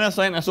is a minus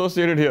sign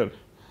associated here.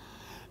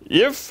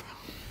 If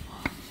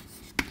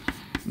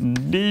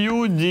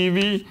du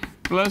Gv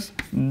plus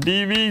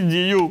dV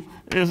Gu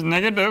is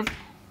negative,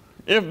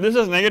 if this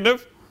is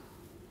negative,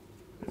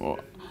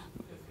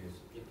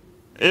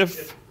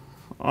 if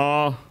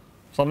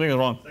something is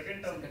wrong,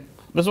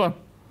 this one,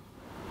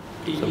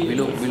 So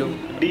below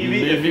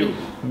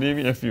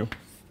dV Fu,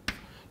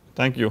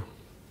 thank you.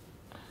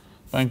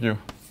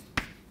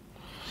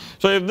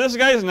 So if this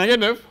guy is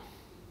negative,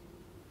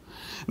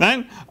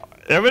 then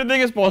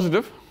everything is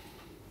positive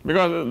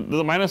because there is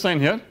a minus sign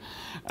here,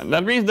 and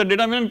that means the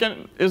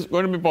determinant is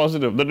going to be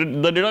positive, the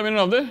determinant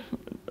of the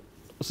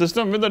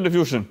system with the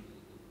diffusion,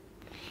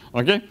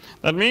 okay.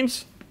 That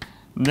means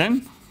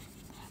then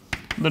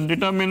the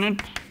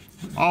determinant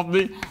of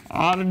the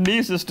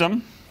RD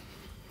system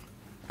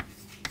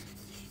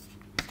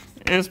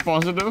is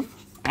positive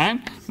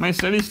and my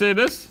steady state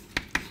is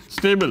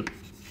stable.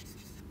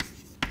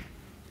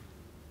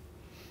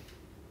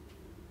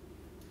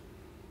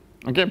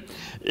 Okay.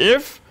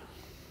 If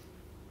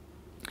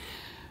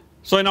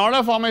so, in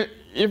order for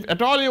if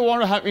at all you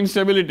want to have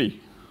instability,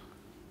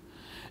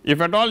 if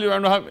at all you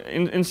want to have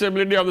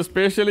instability of the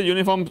spatially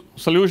uniform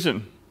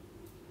solution,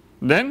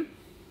 then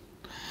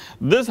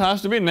this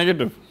has to be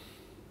negative,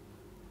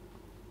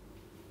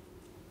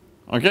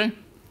 okay.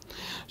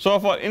 So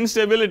for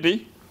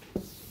instability,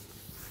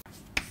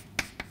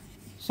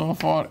 du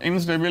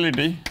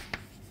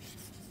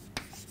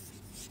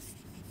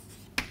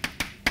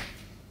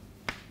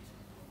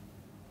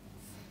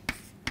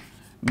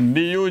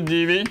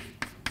Gv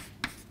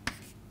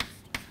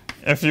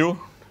Fu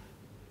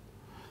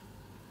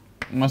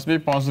must be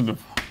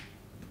positive,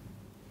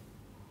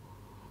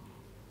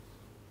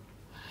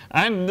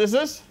 and this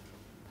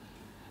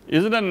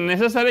is it a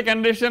necessary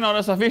condition or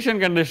a sufficient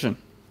condition?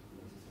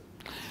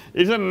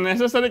 It is a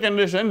necessary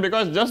condition,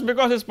 because just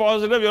because it is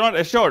positive you are not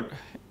assured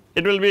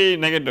it will be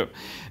negative,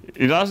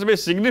 it has to be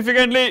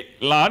significantly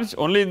large,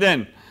 only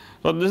then.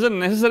 So this is a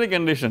necessary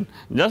condition.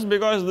 Just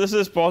because this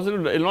is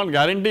positive it will not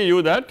guarantee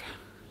you that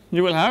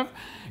you will have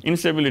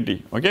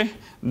instability, okay.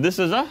 This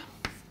is a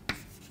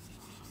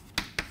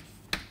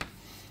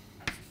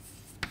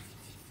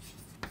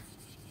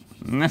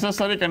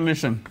necessary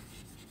condition.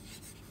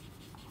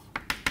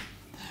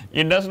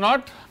 It does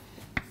not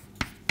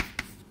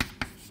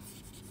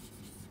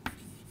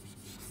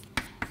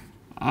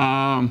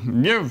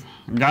give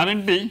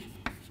guarantee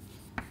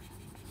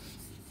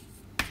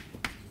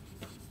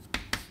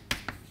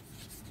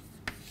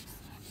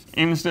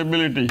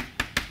instability.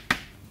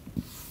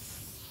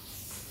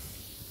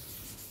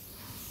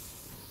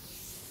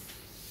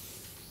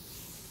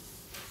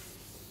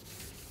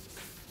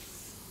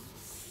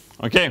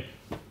 Okay.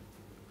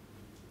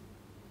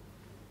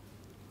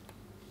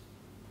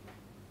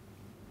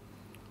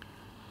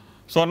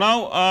 So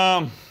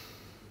now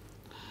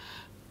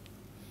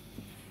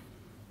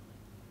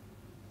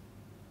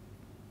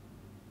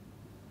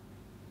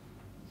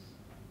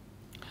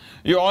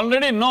you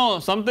already know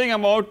something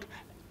about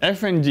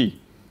F and G.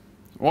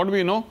 What do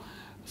we know?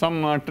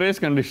 Some trace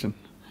condition.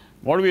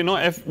 What do we know?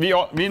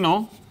 We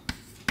know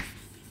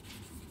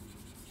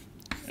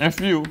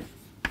Fu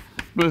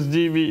plus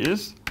Gv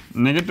is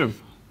negative.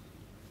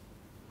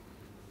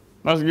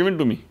 That is given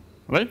to me,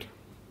 right?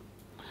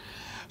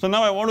 So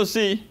now I want to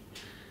see,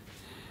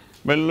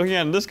 by looking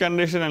at this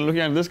condition and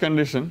looking at this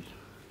condition,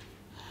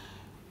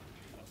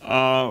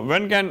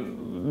 when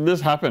can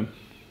this happen?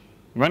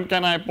 When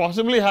can I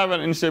possibly have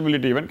an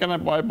instability? When can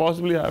I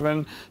possibly have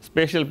an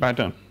spatial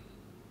pattern?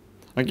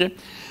 Okay.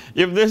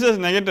 If this is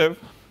negative,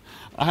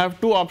 I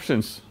have two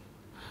options.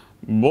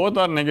 Both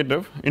are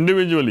negative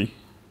individually,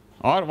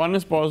 or one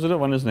is positive,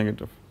 one is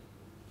negative.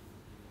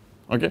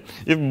 Okay.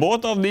 If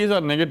both of these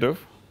are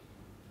negative,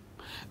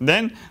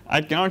 then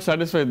I cannot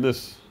satisfy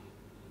this.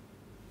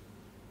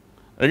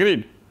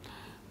 Agreed?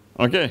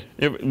 Okay.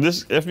 If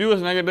this Fu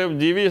is negative,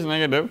 Gv is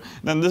negative,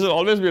 then this will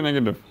always be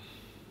negative.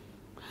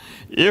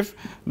 If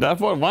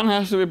therefore one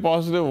has to be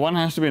positive, one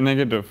has to be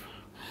negative,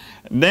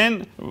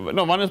 then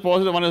no, one is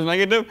positive, one is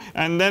negative,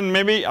 and then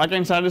maybe I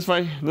can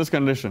satisfy this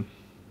condition.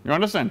 You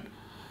understand?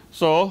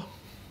 So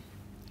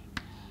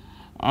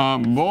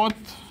both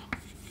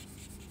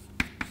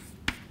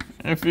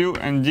Fu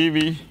and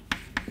Gv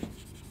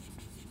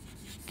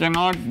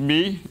cannot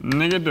be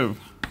negative,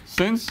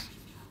 since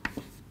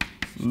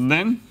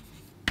then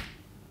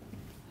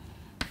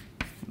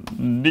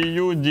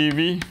du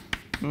Gv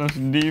plus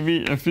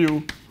dv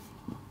Fu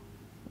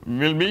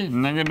will be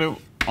negative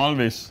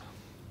always.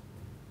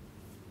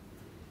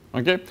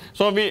 Okay.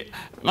 So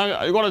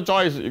now you got a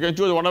choice, you can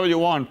choose whatever you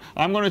want.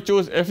 I am going to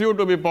choose Fu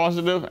to be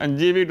positive and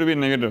Gv to be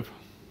negative.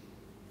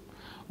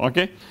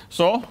 Okay.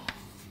 So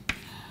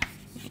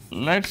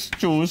let us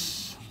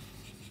choose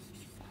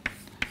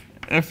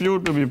Fu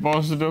to be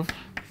positive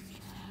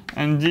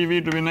and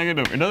Gv to be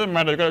negative. It does not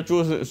matter, you can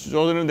choose it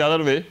the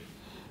other way,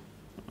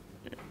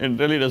 it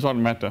really does not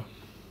matter.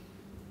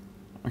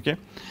 Okay.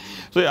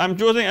 So I am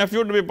choosing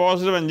Fu to be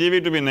positive and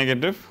Gv to be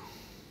negative,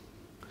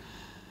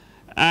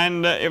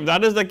 and if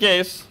that is the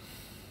case,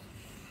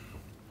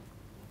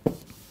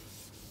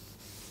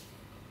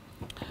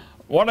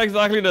 what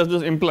exactly does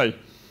this imply?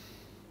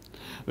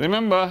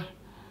 Remember,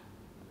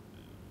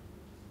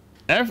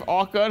 F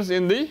occurs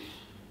in the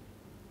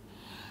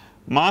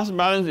mass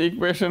balance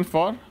equation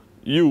for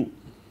u.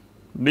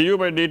 Du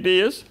by dt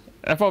is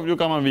f of u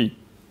comma v.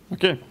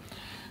 Okay.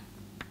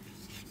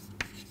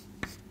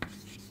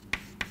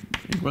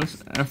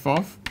 Equals f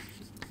of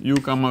u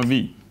comma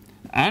v,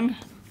 and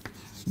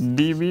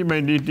dv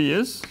by dt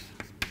is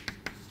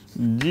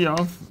g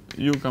of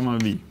u comma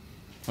v,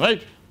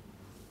 right.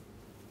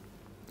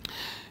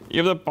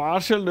 If the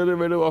partial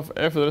derivative of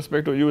f with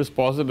respect to u is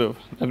positive,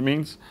 that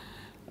means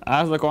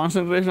as the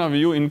concentration of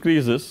u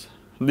increases,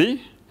 the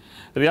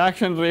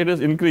reaction rate is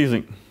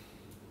increasing.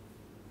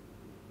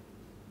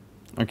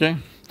 Okay.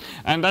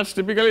 And that is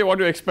typically what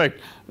you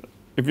expect.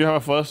 If you have a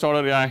first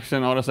order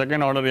reaction or a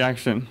second order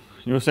reaction,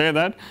 you say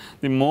that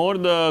the more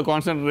the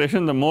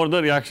concentration, the more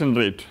the reaction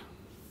rate.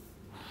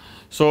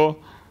 So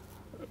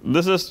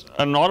this is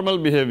a normal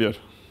behavior,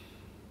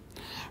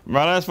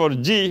 whereas for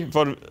G,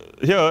 for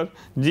here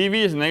Gv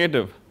is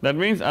negative, that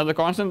means as the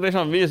concentration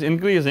of V is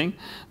increasing,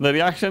 the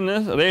reaction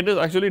rate is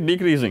actually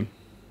decreasing.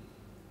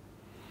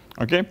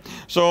 Okay.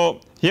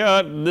 So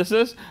here this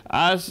is,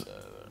 as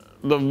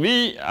the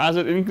V as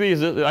it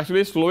increases, is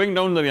actually slowing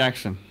down the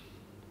reaction.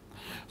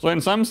 So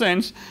in some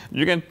sense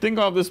you can think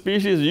of the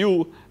species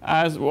U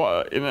as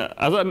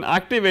an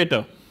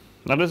activator,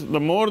 that is, the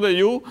more the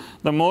U,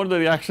 the more the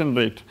reaction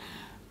rate.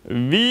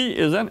 V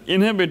is an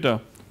inhibitor,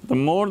 the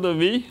more the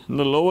V,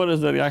 the lower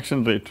is the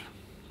reaction rate.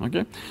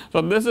 Okay.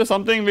 So this is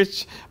something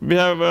which we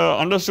have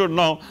understood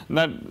now,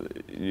 that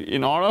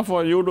in order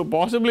for you to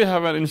possibly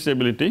have an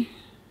instability,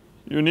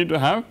 you need to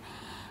have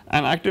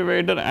an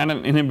activator and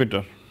an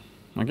inhibitor.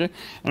 Okay.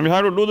 And we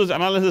have to do this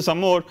analysis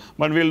some more,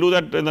 but we will do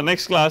that in the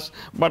next class.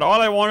 But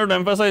all I wanted to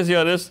emphasize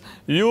here is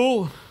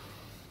U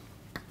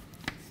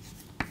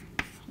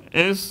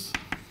is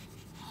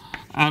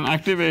an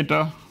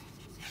activator.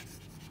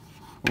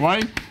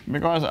 Why?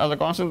 Because as the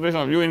concentration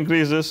of U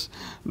increases,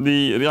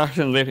 the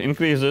reaction rate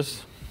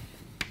increases.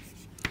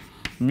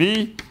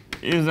 V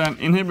is an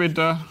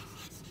inhibitor.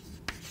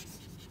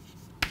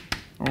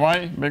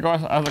 Why?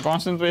 Because as the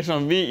concentration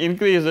of V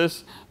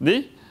increases,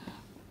 the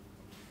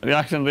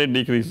reaction rate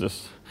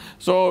decreases.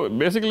 So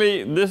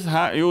basically this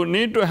you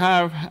need to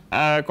have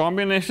a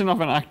combination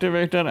of an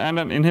activator and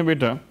an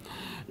inhibitor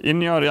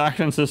in your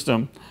reaction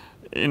system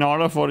in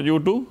order for you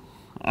to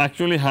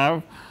actually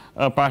have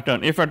a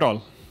pattern, if at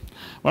all.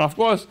 But of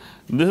course,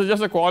 this is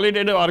just a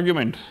qualitative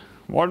argument.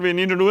 What we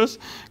need to do is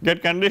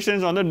get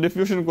conditions on the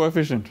diffusion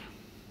coefficient,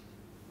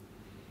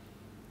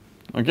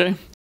 okay.